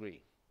science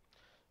degree.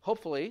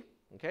 Hopefully,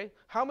 okay?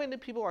 How many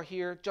people are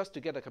here just to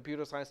get a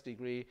computer science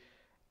degree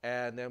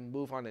and then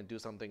move on and do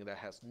something that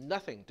has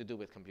nothing to do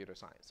with computer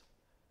science?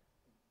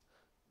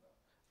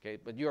 Okay,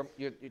 but you're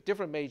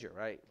different major,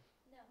 right?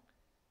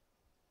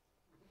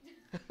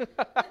 No.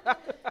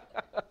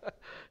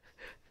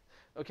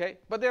 Okay,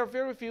 but there are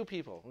very few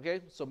people,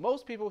 okay? So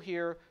most people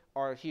here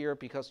are here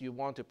because you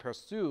want to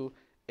pursue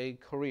a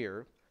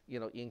career,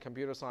 in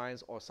computer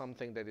science or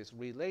something that is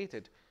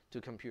related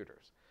to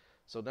computers.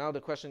 So now the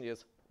question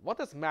is, what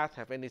does math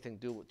have anything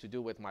to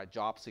do with my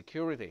job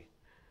security?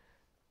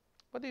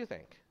 What do you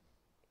think?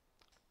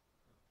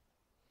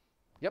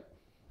 Yep.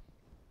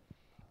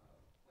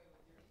 Wait,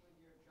 with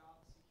your job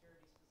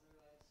security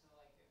specifically, so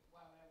like,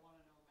 why would I want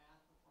to know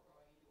math before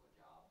going into a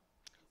job?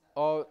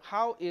 Or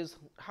how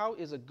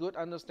is a good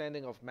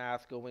understanding of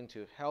math going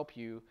to help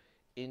you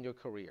in your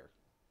career?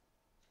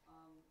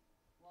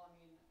 Well, I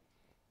mean,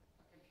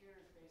 a computer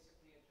is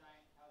basically a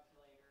giant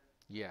calculator.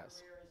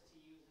 Yes. My career is to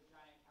use a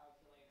giant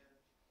calculator.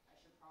 I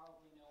should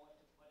probably know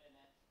what to put in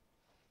it.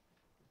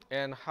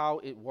 And how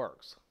it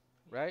works,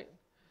 right?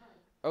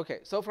 Okay,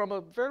 so from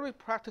a very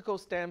practical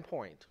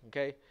standpoint,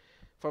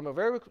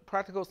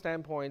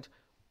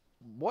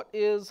 what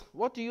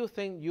do you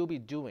think you'll be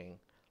doing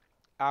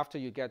after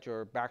you get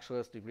your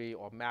bachelor's degree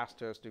or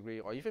master's degree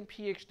or even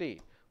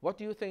PhD? What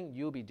do you think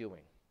you'll be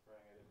doing?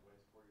 Praying I didn't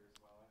waste 4 years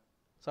of my life.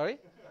 Sorry? I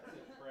said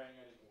praying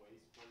I didn't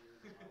waste 4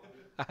 years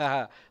of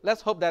my life.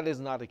 Let's hope that is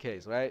not the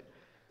case, right?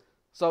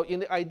 So in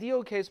the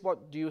ideal case,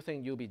 what do you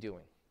think you'll be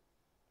doing?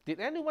 Did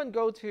anyone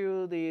go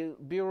to the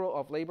Bureau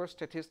of Labor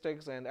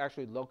Statistics and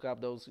actually look up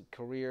those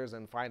careers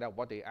and find out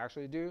what they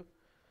actually do?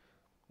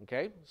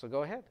 Okay, so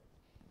go ahead.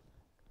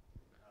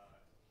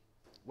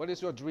 What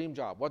is your dream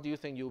job? What do you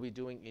think you'll be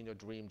doing in your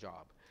dream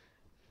job?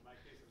 In my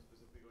case, I'm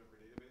specifically going for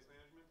database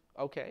management.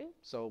 Okay,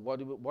 so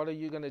what are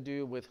you going to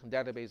do with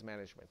database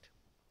management?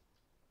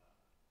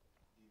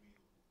 Do you mean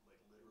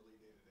like literally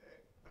day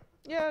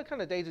to day? Yeah,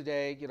 kind of day to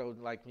day.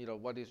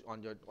 What is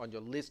on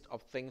your list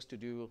of things to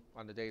do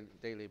on a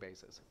daily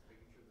basis?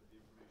 Making sure that the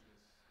information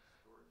is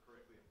stored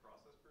correctly and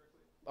processed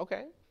correctly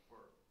Okay. for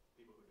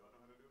people who don't know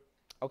how to do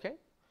it. Okay.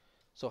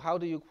 So how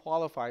do you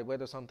qualify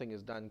whether something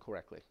is done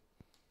correctly?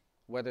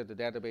 Whether the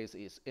database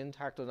is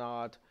intact or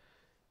not,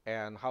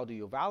 and how do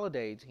you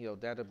validate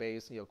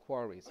database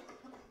queries?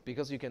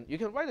 Because you can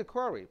write a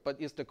query, but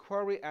is the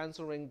query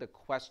answering the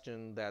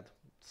question that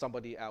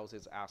somebody else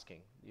is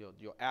asking?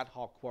 Your ad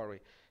hoc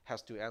query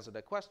has to answer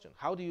that question.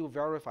 How do you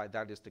verify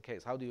that is the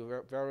case? How do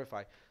you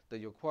verify that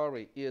your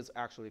query is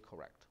actually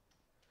correct?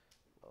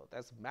 Well,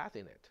 that's math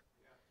in it.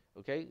 Yeah.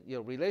 Okay,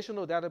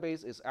 relational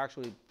database is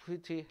actually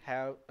pretty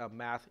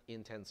math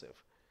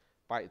intensive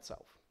by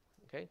itself.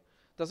 Okay,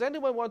 does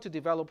anyone want to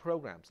develop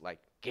programs like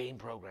game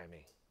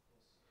programming?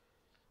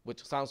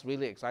 Which sounds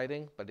really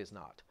exciting, but it's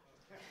not.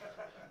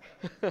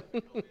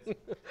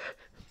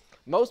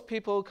 Most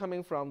people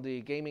coming from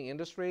the gaming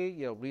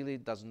industry, really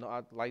does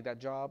not like that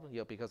job,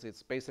 because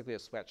it's basically a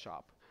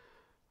sweatshop.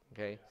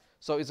 Okay,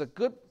 so it's a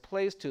good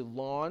place to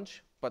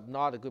launch, but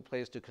not a good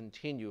place to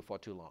continue for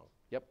too long.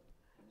 Yep.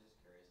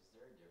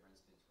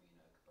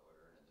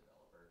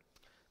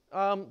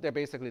 They're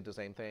basically the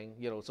same thing.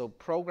 So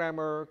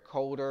programmer,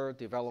 coder,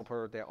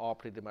 developer, they're all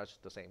pretty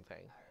much the same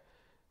thing.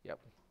 Yep.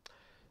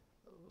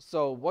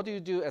 So what do you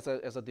do as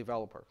a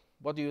developer?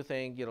 What do you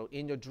think,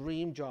 in your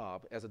dream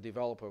job as a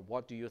developer,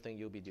 what do you think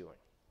you'll be doing?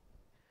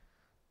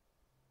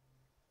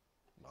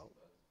 Well,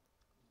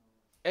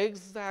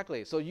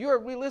 exactly. So you're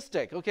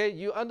realistic, okay?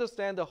 You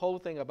understand the whole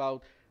thing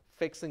about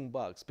fixing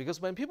bugs.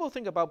 Because when people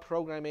think about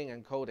programming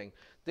and coding,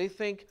 they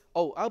think,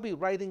 oh, I'll be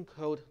writing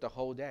code the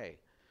whole day.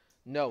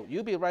 No,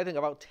 you'll be writing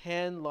about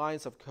 10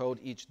 lines of code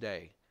each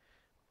day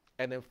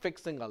and then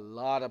fixing a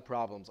lot of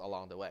problems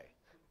along the way.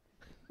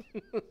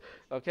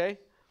 Okay?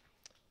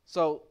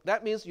 So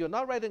that means you're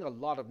not writing a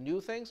lot of new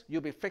things,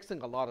 you'll be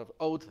fixing a lot of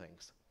old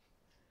things.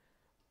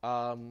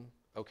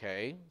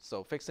 Okay,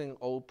 so fixing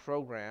old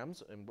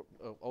programs and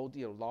old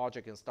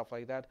logic and stuff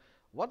like that,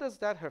 what does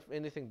that have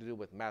anything to do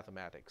with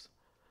mathematics?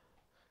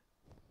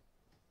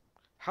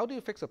 How do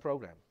you fix a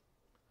program?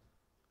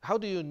 How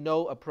do you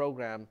know a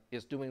program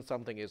is doing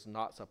something it's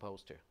not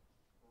supposed to?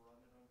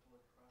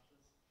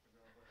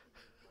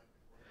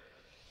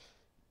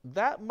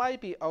 That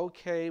might be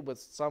okay with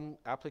some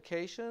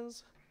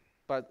applications,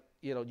 but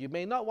you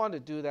may not want to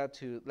do that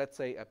to, let's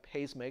say, a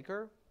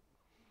pacemaker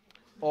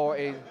or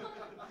a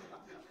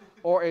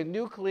or a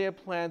nuclear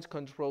plant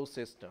control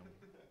system.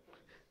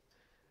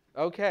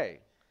 Okay,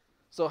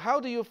 so how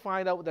do you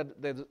find out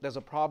that there's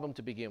a problem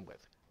to begin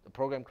with? The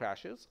program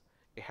crashes,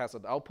 it has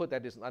an output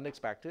that is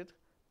unexpected,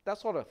 that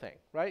sort of thing,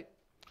 right?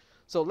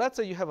 So let's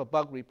say you have a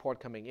bug report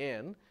coming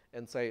in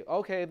and say,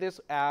 okay,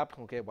 this app,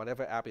 okay,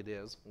 whatever app it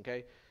is,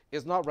 okay,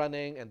 is not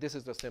running and this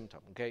is the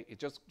symptom, okay? It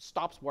just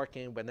stops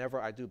working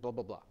whenever I do blah,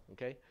 blah, blah,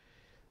 okay?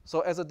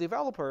 So as a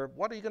developer,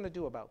 what are you going to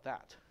do about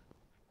that?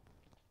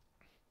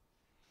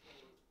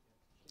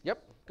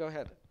 Yep, go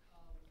ahead.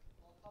 Well,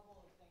 a couple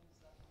of things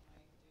that we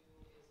might do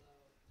is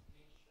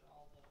make sure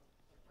all the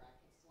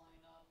brackets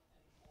line up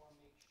or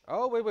make sure.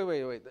 Oh,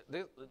 wait.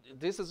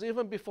 This is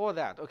even before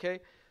that, okay?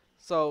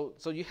 So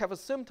you have a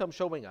symptom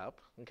showing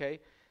up, okay?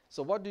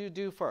 So what do you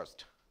do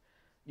first?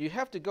 You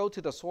have to go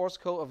to the source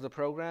code of the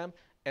program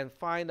and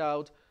find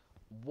out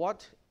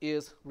what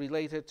is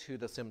related to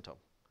the symptom.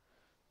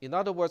 In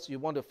other words, you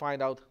want to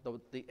find out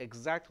the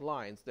exact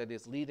lines that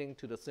is leading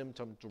to the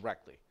symptom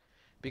directly,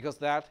 because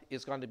that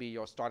is going to be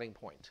your starting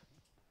point.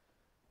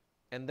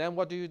 And then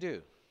what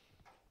do?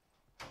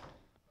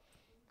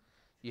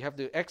 You have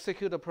to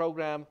execute the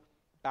program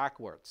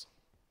backwards,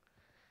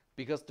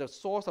 because the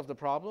source of the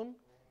problem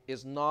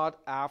is not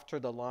after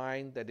the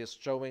line that is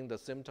showing the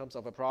symptoms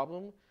of a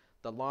problem.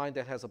 The line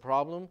that has a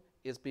problem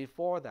is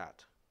before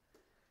that.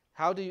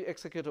 How do you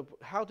execute a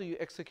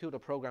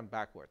program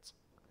backwards?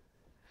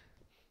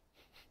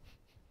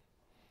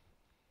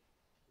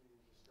 You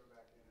just go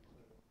back in and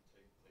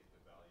take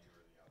the value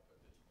or the output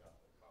that you got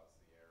that caused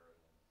the error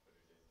and then put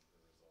it into the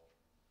result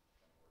and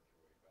kind of work your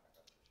way back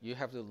up. You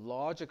have to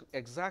logic,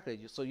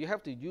 exactly. So you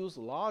have to use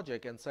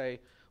logic and say,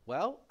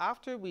 well,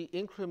 after we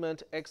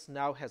increment x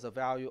now has a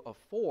value of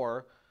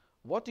 4,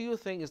 what do you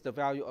think is the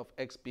value of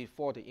x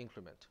before the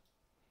increment?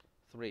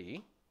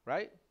 3,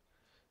 right?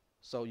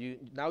 So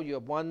now you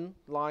have one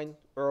line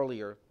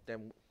earlier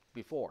than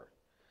before.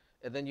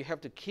 And then you have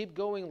to keep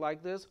going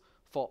like this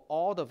for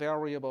all the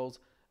variables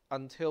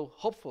until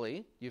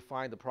hopefully you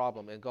find the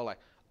problem and go like,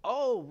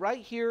 oh,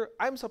 right here,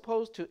 I'm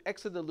supposed to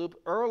exit the loop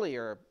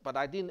earlier, but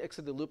I didn't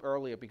exit the loop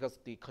earlier because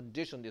the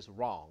condition is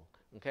wrong,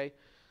 okay?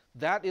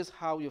 That is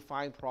how you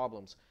find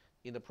problems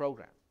in the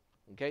program,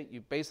 okay? You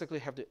basically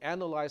have to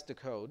analyze the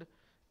code,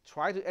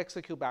 try to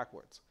execute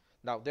backwards.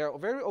 Now, there are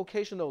very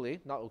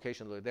occasionally, not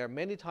occasionally, there are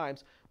many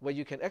times where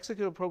you can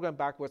execute a program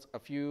backwards a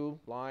few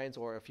lines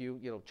or a few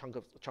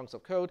chunks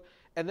of code,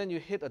 and then you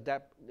hit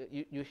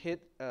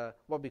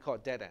what we call a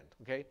dead end,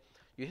 okay?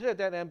 You hit a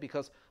dead end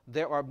because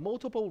there are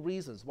multiple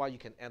reasons why you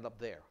can end up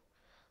there.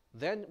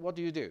 Then what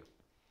do?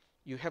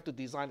 You have to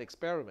design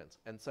experiments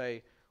and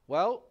say,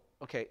 well,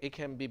 okay, it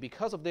can be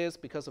because of this,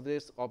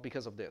 or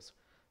because of this.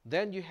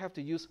 Then you have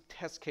to use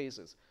test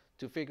cases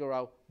to figure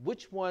out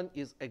which one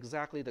is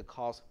exactly the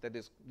cause that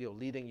is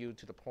leading you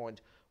to the point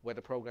where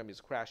the program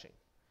is crashing.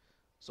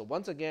 So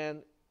once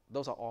again,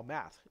 those are all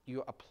math.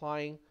 You're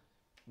applying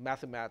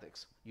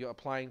mathematics. You're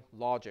applying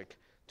logic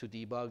to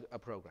debug a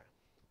program.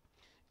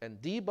 And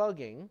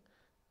debugging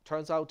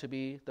turns out to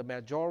be the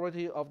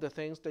majority of the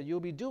things that you'll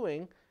be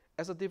doing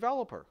as a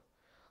developer.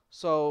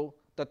 So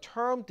the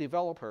term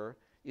developer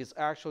is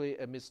actually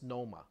a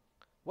misnomer.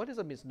 What is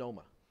a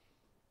misnomer?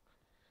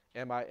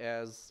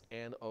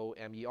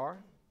 M-I-S-N-O-M-E-R?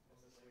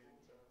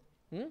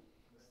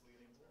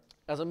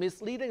 As a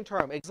misleading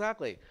term,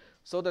 exactly.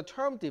 So the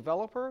term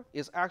developer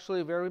is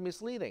actually very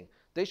misleading.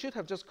 They should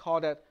have just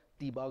called it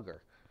debugger.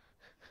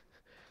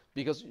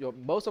 Because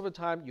most of the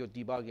time you're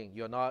debugging,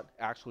 you're not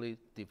actually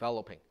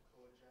developing.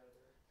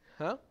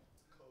 Huh?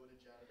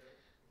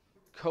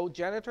 Code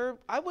janitor?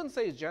 I wouldn't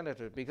say it's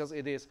janitor because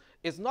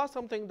it's not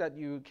something that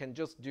you can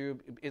just do.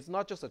 It's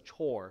not just a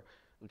chore.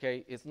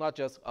 Okay, it's not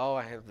just, oh,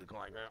 I have to go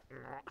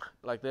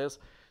like this.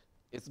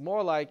 It's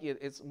more like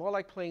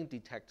playing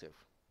detective.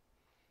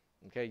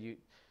 Okay, you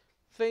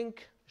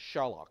think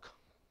Sherlock.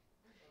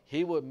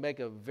 He would make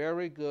a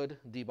very good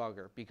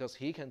debugger because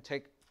he can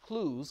take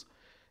clues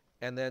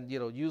and then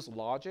use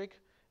logic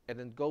and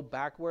then go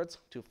backwards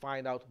to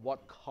find out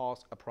what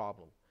caused a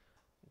problem.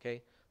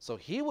 Okay, so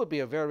he would be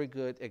a very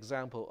good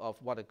example of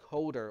what a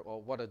coder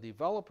or what a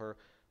developer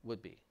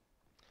would be.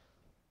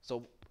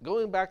 So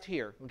going back to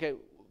here, okay,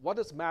 what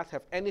does math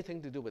have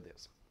anything to do with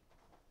this?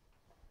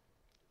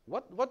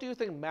 What do you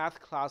think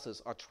math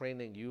classes are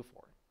training you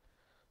for?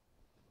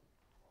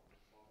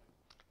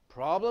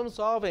 Problem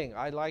solving.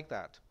 I like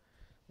that.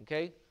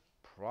 Okay,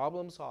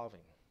 problem solving.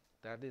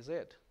 That is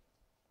it.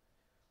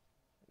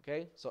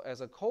 Okay, so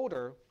as a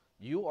coder,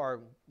 you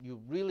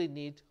really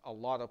need a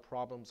lot of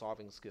problem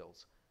solving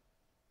skills.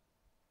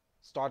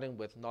 Starting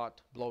with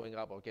not blowing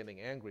up or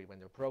getting angry when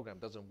your program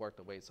doesn't work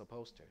the way it's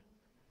supposed to.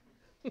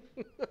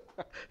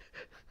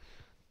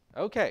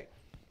 Okay,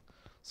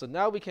 so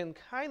now we can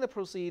kind of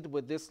proceed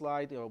with this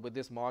slide, with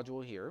this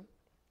module here,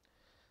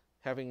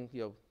 having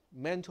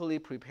mentally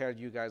prepared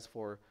you guys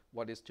for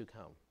what is to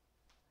come.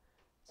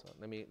 So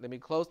let me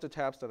close the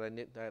tabs that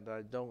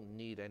I don't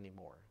need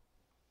anymore.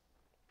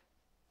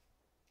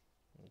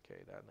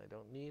 Okay, that I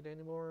don't need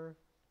anymore.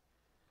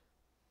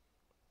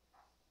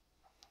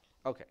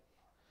 Okay.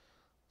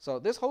 So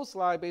this whole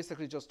slide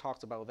basically just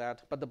talks about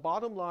that. But the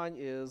bottom line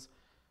is,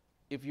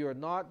 if you're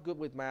not good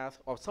with math,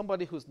 or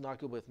somebody who's not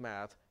good with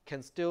math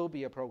can still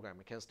be a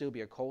programmer, can still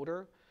be a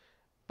coder.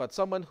 But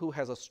someone who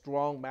has a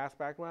strong math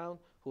background,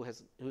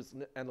 who's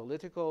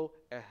analytical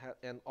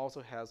and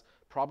also has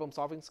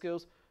problem-solving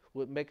skills,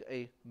 would make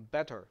a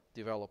better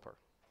developer.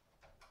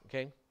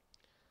 Okay.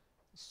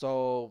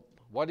 So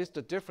what is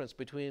the difference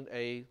between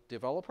a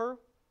developer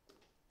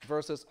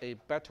versus a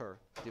better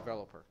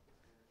developer?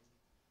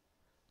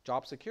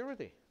 Job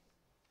security.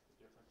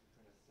 The difference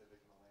between a Civic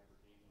and a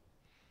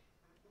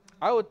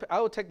Lamborghini.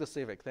 I would take the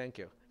Civic, thank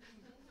you.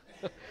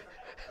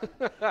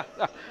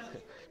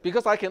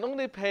 Because I can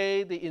only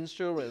pay the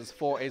insurance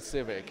for a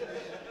Civic.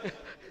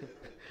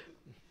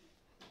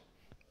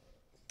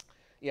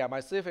 Yeah,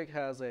 my Civic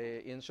has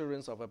an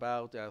insurance of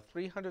about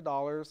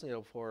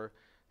 $300, for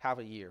half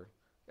a year,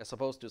 as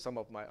opposed to some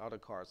of my other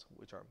cars,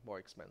 which are more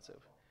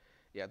expensive.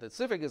 Yeah, the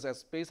Civic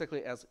is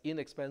basically as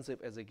inexpensive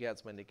as it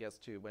gets when it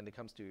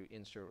comes to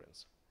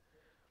insurance.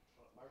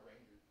 My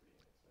Ranger is pretty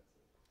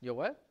inexpensive. Your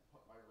what?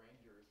 My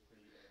Ranger is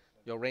pretty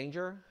inexpensive. Your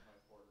Ranger? My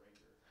Ford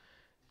Ranger.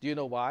 Do you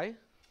know why? Huge.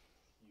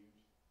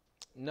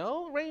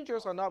 No,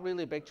 Rangers are not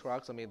really big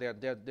trucks. I mean,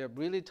 they're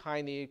really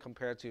tiny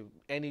compared to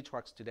any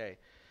trucks today.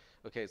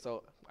 Okay,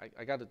 so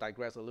I got to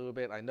digress a little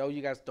bit. I know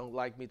you guys don't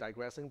like me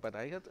digressing, but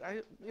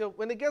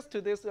when it gets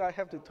to this, I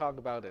have to talk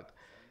about it.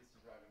 I'm used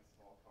to driving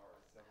small cars,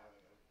 so having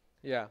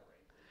a Yeah.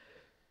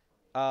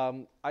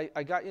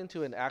 I got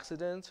into an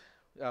accident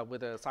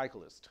with a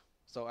cyclist.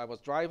 So I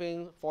was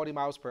driving 40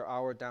 miles per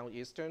hour down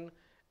Eastern,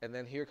 and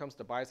then here comes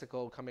the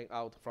bicycle coming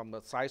out from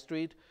the side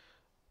street,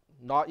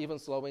 not even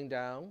slowing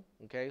down.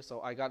 Okay,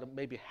 so I got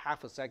maybe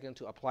half a second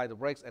to apply the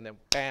brakes, and then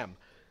bam,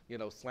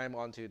 slam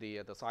onto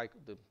the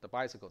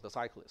bicycle, the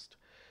cyclist.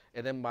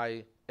 And then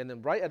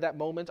right at that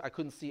moment, I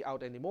couldn't see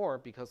out anymore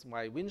because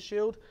my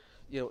windshield,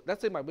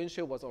 let's say my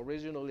windshield was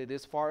originally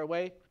this far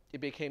away, it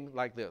became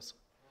like this.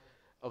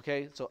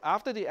 Okay, so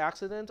after the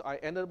accident, I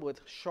ended up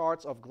with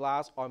shards of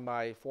glass on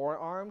my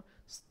forearm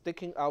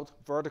sticking out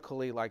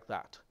vertically like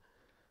that.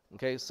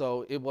 Okay,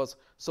 so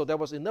there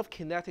was enough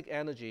kinetic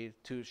energy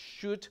to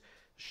shoot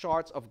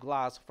shards of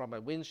glass from my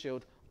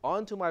windshield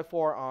onto my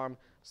forearm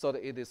so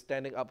that it is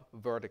standing up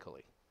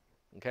vertically.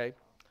 Okay,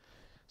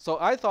 so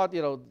I thought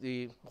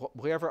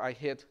whoever I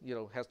hit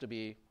has to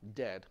be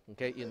dead.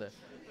 Okay,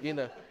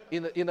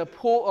 in a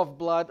pool of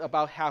blood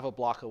about half a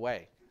block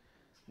away.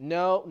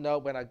 No,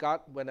 when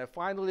I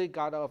finally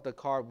got out of the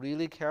car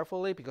really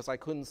carefully because I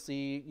couldn't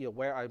see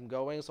where I'm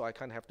going, so I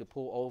kind of have to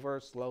pull over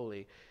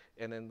slowly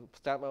and then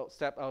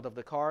step out of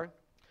the car.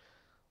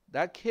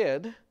 That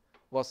kid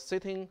was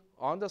sitting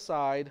on the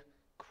side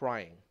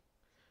crying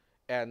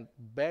and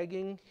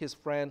begging his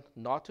friend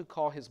not to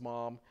call his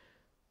mom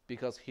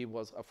because he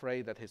was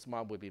afraid that his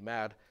mom would be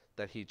mad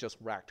that he just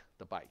wrecked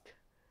the bike.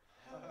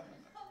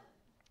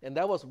 And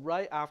that was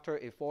right after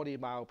a 40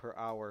 mile per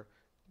hour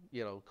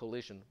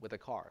collision with a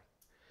car.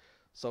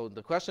 So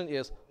the question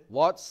is,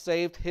 what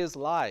saved his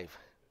life?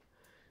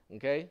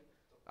 Okay,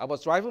 I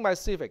was driving my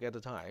Civic at the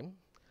time.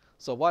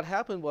 So what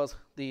happened was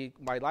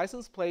my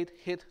license plate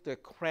hit the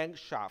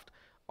crankshaft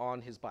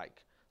on his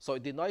bike. So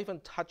it did not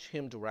even touch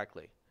him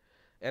directly.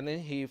 And then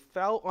he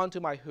fell onto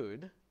my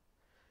hood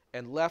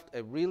and left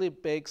a really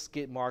big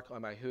skid mark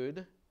on my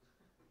hood.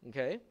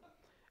 Okay,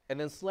 and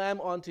then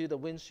slammed onto the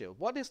windshield.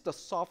 What is the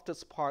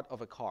softest part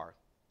of a car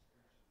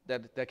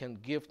that can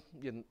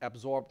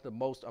absorb the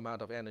most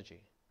amount of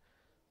energy?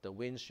 The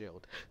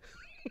windshield.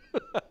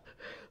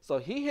 So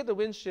he hit the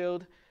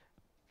windshield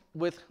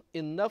with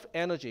enough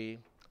energy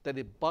that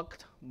it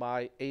bucked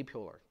my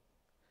A-pillar.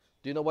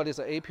 Do you know what is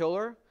an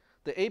A-pillar?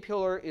 The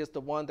A-pillar is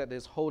the one that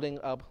is holding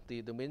up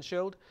the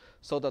windshield.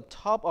 So the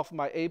top of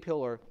my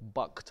A-pillar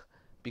bucked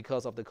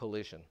because of the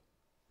collision.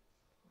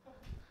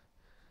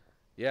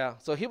 Yeah,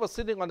 so he was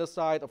sitting on the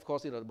side. Of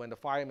course, when the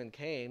firemen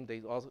came,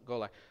 they also go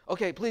like,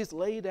 okay, please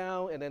lay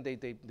down. And then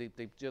they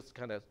just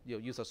kind of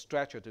use a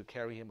stretcher to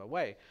carry him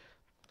away.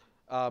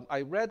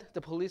 I read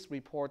the police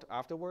report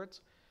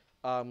afterwards.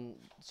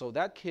 So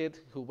that kid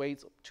who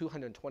weighs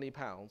 220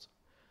 pounds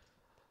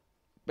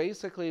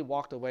basically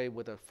walked away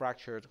with a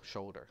fractured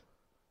shoulder.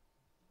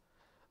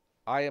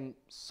 I am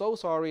so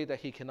sorry that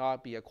he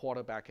cannot be a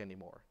quarterback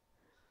anymore.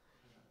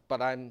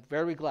 But I'm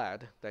very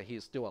glad that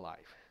he's still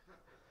alive.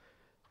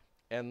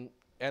 And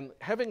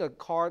having a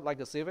car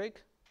like a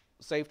Civic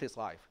saved his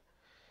life.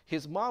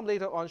 His mom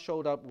later on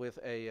showed up with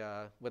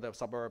a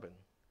Suburban.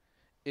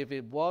 If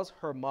it was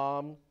her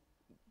mom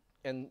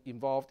and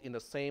involved in the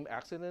same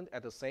accident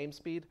at the same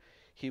speed,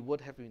 he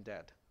would have been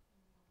dead.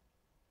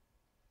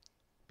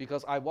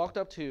 Because I walked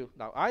up to,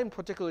 now I'm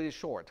particularly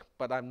short,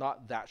 but I'm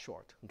not that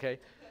short, okay?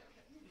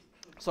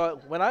 So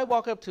when I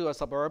walk up to a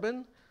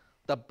Suburban,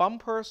 the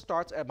bumper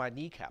starts at my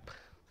kneecap.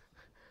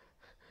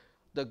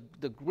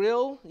 The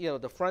grill,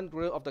 the front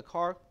grill of the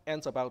car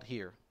ends about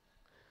here.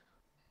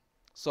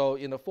 So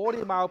in a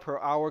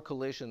 40-mile-per-hour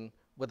collision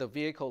with a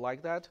vehicle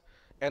like that,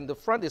 and the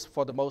front is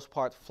for the most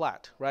part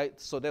flat, right?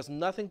 So there's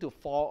nothing to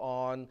fall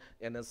on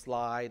and then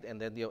slide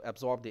and then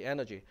absorb the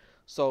energy.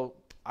 So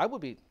I would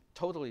be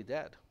totally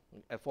dead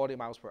at 40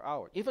 miles per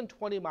hour. Even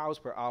 20 miles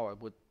per hour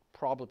would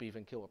probably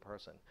even kill a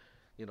person,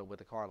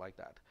 with a car like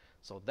that.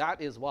 So that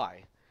is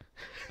why.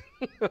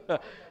 Why would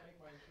that make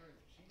my insurance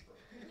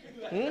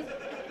cheaper?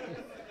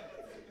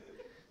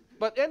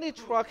 But any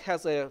truck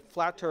has a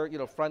flatter,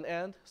 front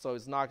end, so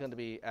it's not going to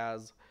be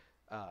as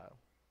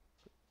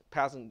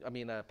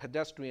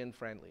pedestrian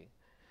friendly.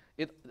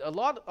 A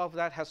lot of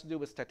that has to do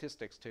with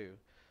statistics too.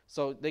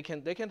 So they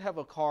can have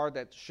a car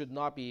that should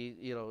not be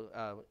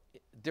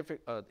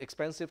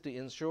expensive to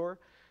insure,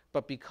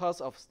 but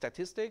because of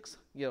statistics,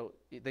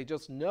 they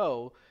just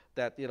know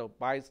that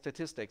by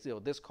statistics,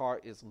 this car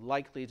is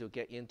likely to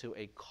get into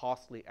a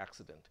costly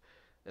accident,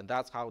 and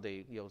that's how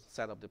they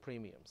set up the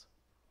premiums.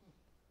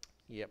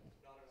 Yep.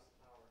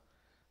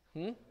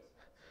 Not enough power.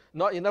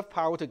 Not enough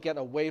power to get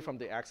away from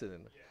the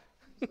accident.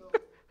 Yeah. So,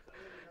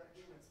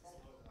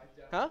 I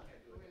definitely Huh? can't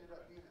do who it. ended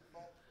up being at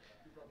fault for that?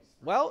 You probably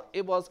Well,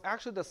 it was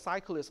actually the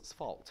cyclist's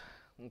fault.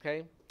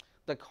 Okay,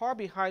 the car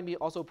behind me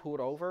also pulled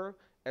over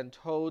and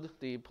told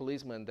the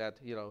policeman that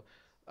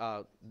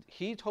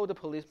he told the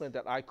policeman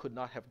that I could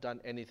not have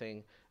done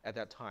anything at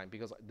that time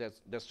because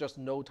there's just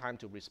no time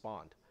to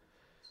respond.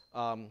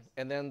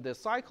 And then the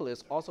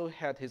cyclist also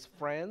had his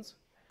friends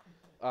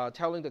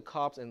telling the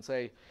cops and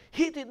say,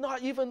 he did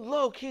not even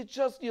look, he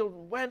just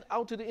went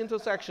out to the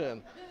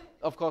intersection.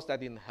 Of course, that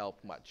didn't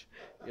help much,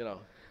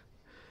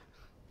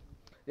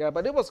 Yeah,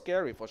 but it was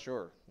scary for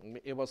sure.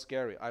 It was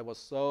scary. I was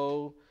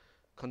so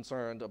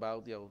concerned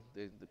about the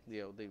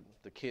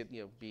kid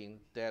being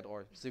dead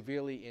or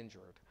severely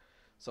injured.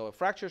 So a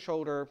fractured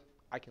shoulder,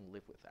 I can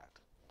live with that.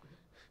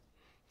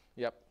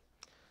 Yep.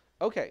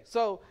 Okay,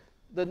 so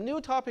the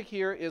new topic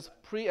here is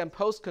pre and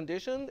post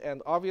condition,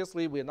 and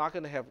obviously we're not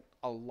going to have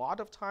a lot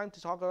of time to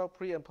talk about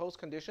pre and post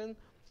condition.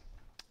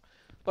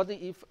 But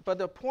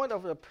the point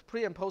of a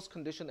pre and post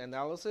condition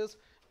analysis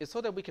is so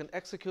that we can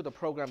execute a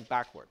program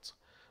backwards,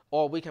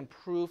 or we can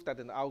prove that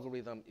an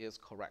algorithm is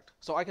correct.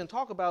 So I can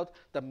talk about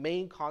the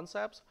main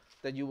concepts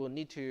that you will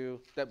need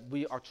that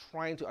we are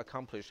trying to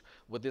accomplish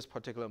with this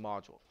particular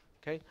module.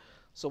 Okay.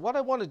 So what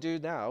I want to do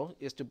now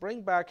is to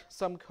bring back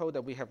some code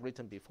that we have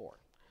written before.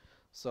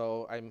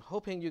 So I'm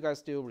hoping you guys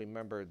still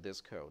remember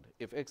this code.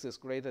 If x is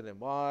greater than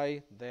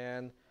y,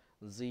 then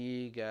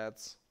z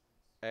gets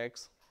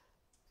x,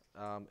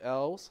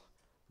 else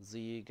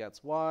z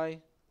gets y,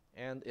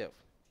 and if.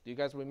 Do you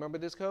guys remember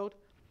this code?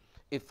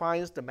 It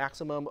finds the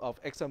maximum of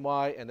x and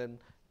y and then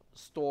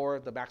store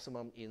the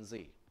maximum in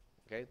z.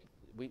 Okay,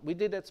 we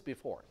did this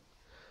before.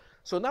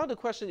 So now the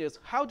question is,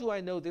 how do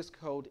I know this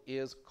code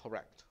is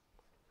correct?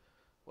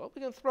 Well,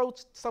 we can throw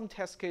some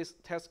test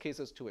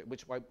cases to it,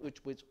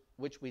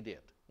 which we did.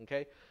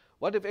 Okay,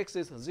 what if x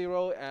is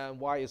 0 and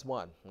y is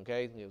 1?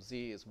 Okay,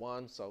 z is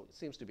 1, so it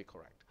seems to be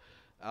correct.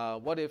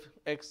 What if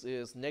x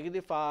is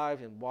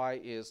 -5 and y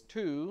is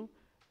 2?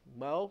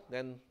 Well,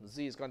 then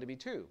z is going to be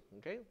 2.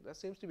 Okay, that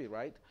seems to be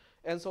right,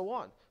 and so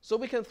on. So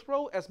we can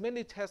throw as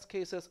many test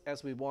cases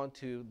as we want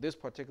to this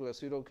particular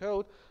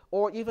pseudocode,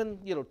 or even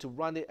to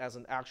run it as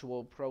an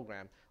actual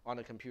program on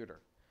a computer.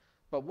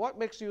 But what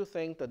makes you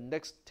think the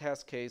next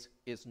test case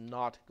is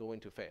not going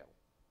to fail?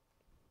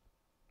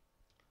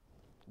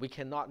 We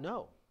cannot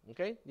know.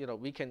 Okay,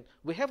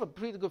 we have a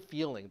pretty good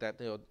feeling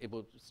that it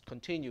will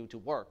continue to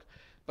work,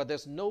 but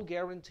there's no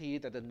guarantee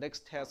that the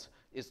next test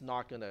is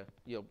not going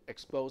to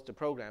expose the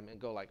program and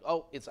go like,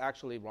 oh, it's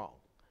actually wrong.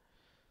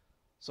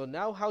 So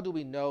now how do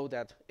we know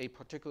that a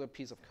particular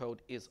piece of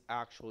code is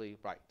actually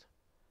right,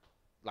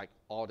 like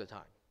all the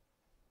time?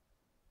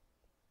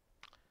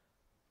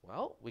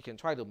 Well, we can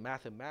try to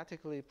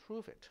mathematically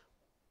prove it.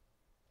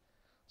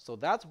 So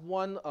that's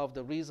one of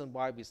the reasons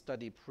why we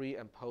study pre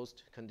and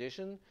post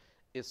condition,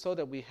 is so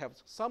that we have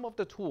some of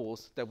the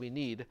tools that we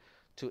need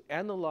to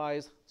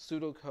analyze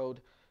pseudocode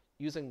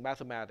using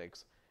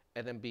mathematics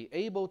and then be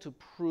able to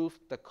prove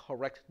the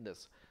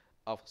correctness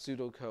of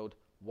pseudocode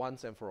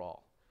once and for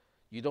all.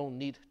 You don't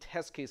need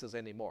test cases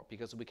anymore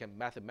because we can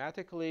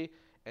mathematically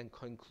and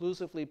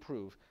conclusively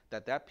prove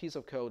that that piece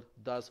of code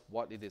does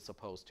what it is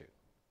supposed to.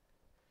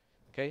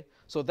 Okay,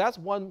 so that's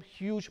one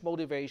huge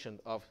motivation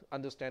of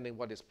understanding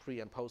what is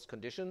pre and post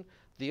condition.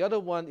 The other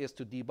one is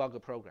to debug a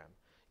program.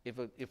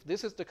 If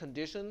this is the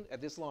condition at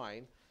this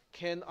line,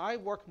 can I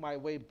work my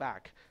way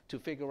back to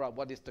figure out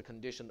what is the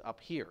condition up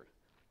here?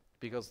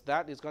 Because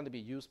that is going to be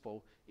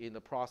useful in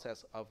the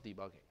process of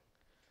debugging.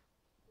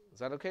 Is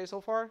that okay so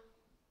far?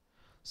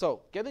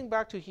 So getting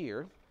back to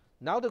here,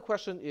 now the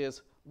question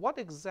is, what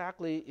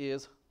exactly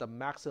is the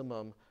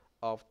maximum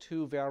of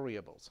two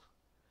variables?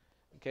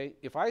 Okay,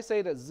 if I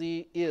say that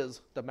z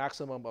is the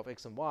maximum of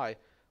x and y,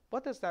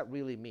 what does that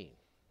really mean?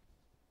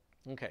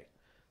 Okay,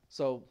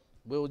 so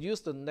we'll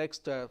use the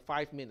next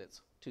 5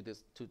 minutes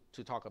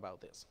to talk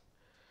about this.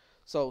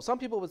 So some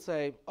people would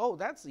say, oh,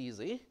 that's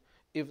easy.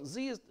 If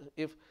z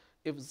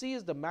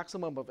is the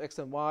maximum of x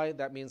and y,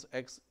 that means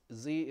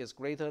z is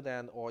greater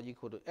than or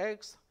equal to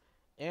x,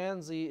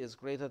 and z is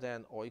greater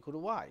than or equal to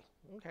y.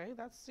 Okay,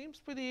 that seems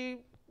pretty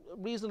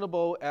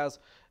reasonable as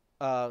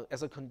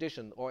a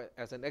condition or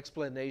as an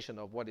explanation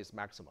of what is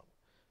maximum.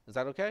 Is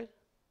that okay?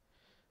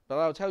 But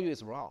I'll tell you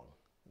it's wrong,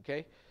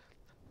 okay?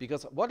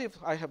 Because what if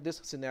I have this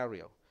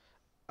scenario?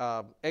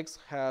 X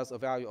has a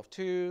value of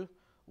 2,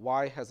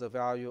 y has a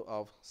value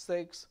of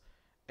 6,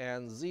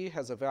 and z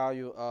has a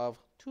value of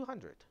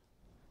 200.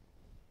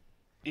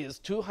 Is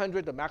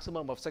 200 the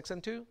maximum of 6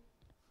 and 2?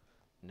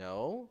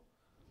 No.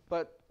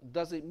 But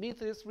does it meet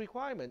this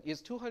requirement?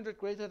 Is 200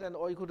 greater than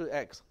or equal to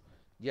x?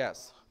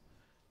 Yes.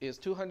 Is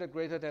 200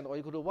 greater than or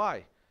equal to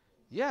y?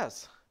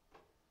 Yes.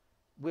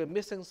 We're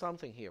missing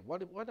something here.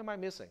 What am I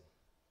missing?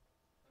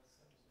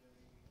 Essentially,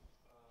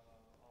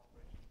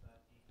 operation that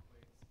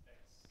equates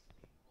x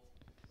equal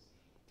to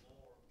z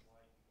or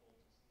y equal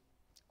to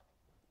z.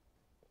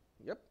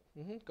 Yep.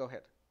 Go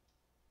ahead.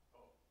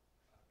 Oh,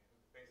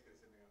 basically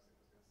the same thing I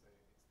was going to say.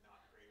 It's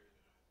not greater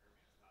than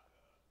either, I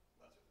mean, it's not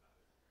lesser than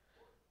either,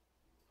 or equal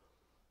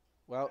to.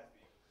 Well,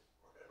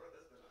 Or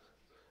less than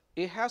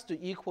either. it has to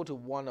equal to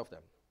one of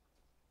them.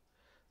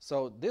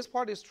 So this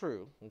part is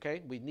true,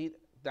 okay? We need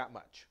that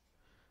much.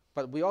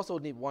 But we also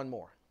need one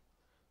more.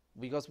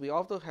 Because we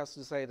also have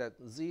to say that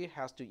z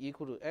has to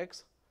equal to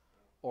x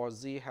or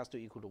z has to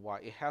equal to y.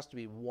 It has to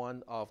be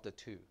one of the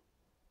two.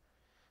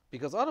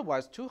 Because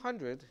otherwise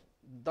 200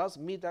 does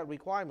meet that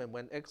requirement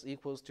when x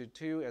equals to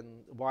 2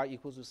 and y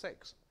equals to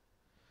 6.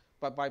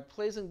 But by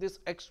placing this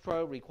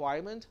extra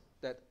requirement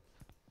that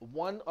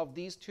one of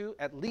these two,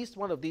 at least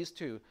one of these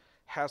two,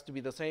 has to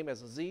be the same as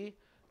z,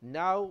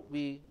 now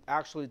we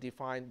actually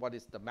define what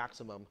is the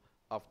maximum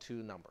of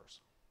two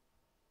numbers.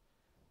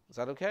 Is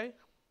that okay?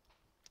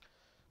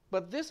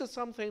 But this is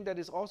something that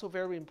is also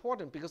very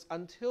important because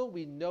until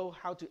we know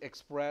how to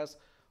express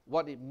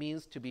what it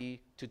means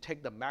to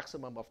take the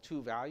maximum of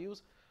two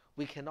values,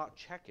 we cannot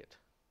check it.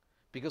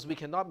 Because we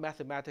cannot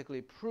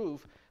mathematically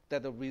prove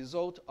that the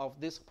result of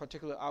this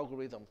particular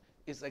algorithm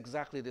is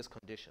exactly this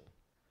condition.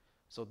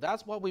 So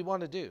that's what we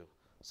want to do.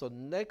 So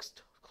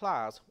next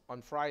class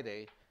on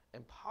Friday,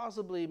 and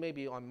possibly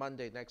maybe on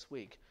Monday next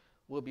week,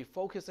 we'll be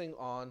focusing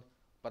on,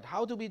 but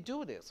how do we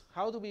do this?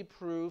 How do we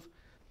prove,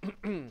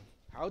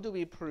 how do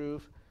we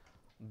prove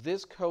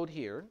this code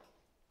here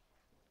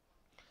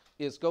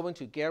is going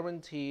to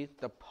guarantee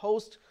the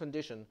post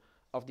condition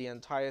of the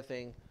entire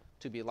thing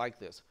to be like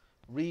this,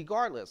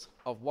 regardless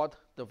of what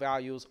the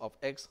values of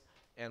x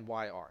and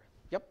y are.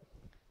 Yep?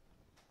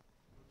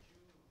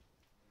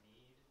 Would you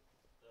need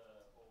the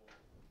whole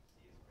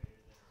z is greater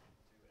than or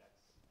equal to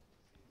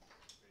x and z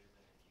is greater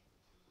than or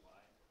equal to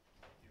y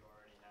if you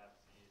already have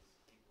z is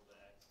equal to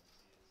x and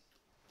z is...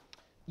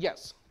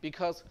 Yes,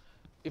 because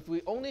if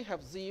we only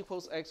have z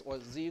equals x or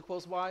z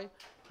equals y,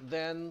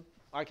 then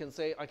I can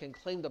say I can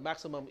claim the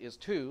maximum is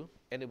 2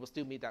 and it will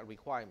still meet that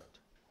requirement.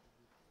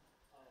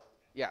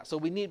 Yeah, so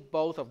we need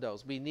both of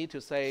those. We need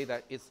to say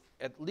that it's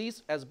at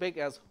least as big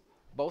as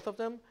both of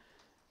them,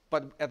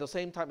 but at the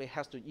same time it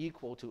has to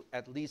equal to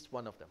at least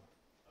one of them.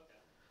 Okay.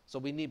 So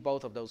we need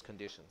both of those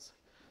conditions.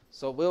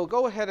 So we'll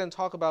go ahead and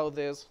talk about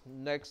this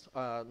next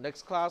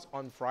class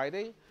on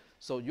Friday.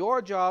 So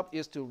your job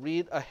is to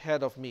read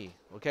ahead of me,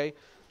 okay?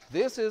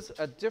 This is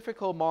a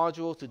difficult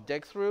module to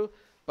dig through,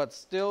 but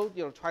still,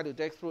 try to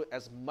dig through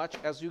as much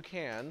as you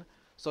can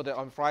so that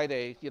on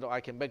Friday, I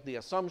can make the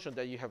assumption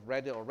that you have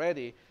read it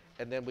already,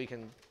 and then we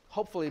can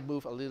hopefully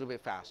move a little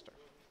bit faster,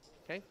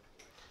 okay?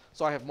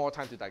 So I have more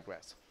time to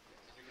digress.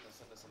 You're going to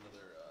send us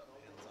another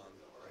hands-on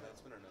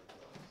announcement or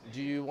no?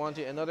 Do you want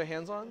another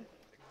hands-on?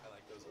 I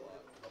like those a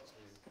lot. It helps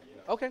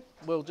me, Okay,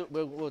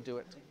 we'll do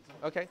it.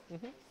 Okay.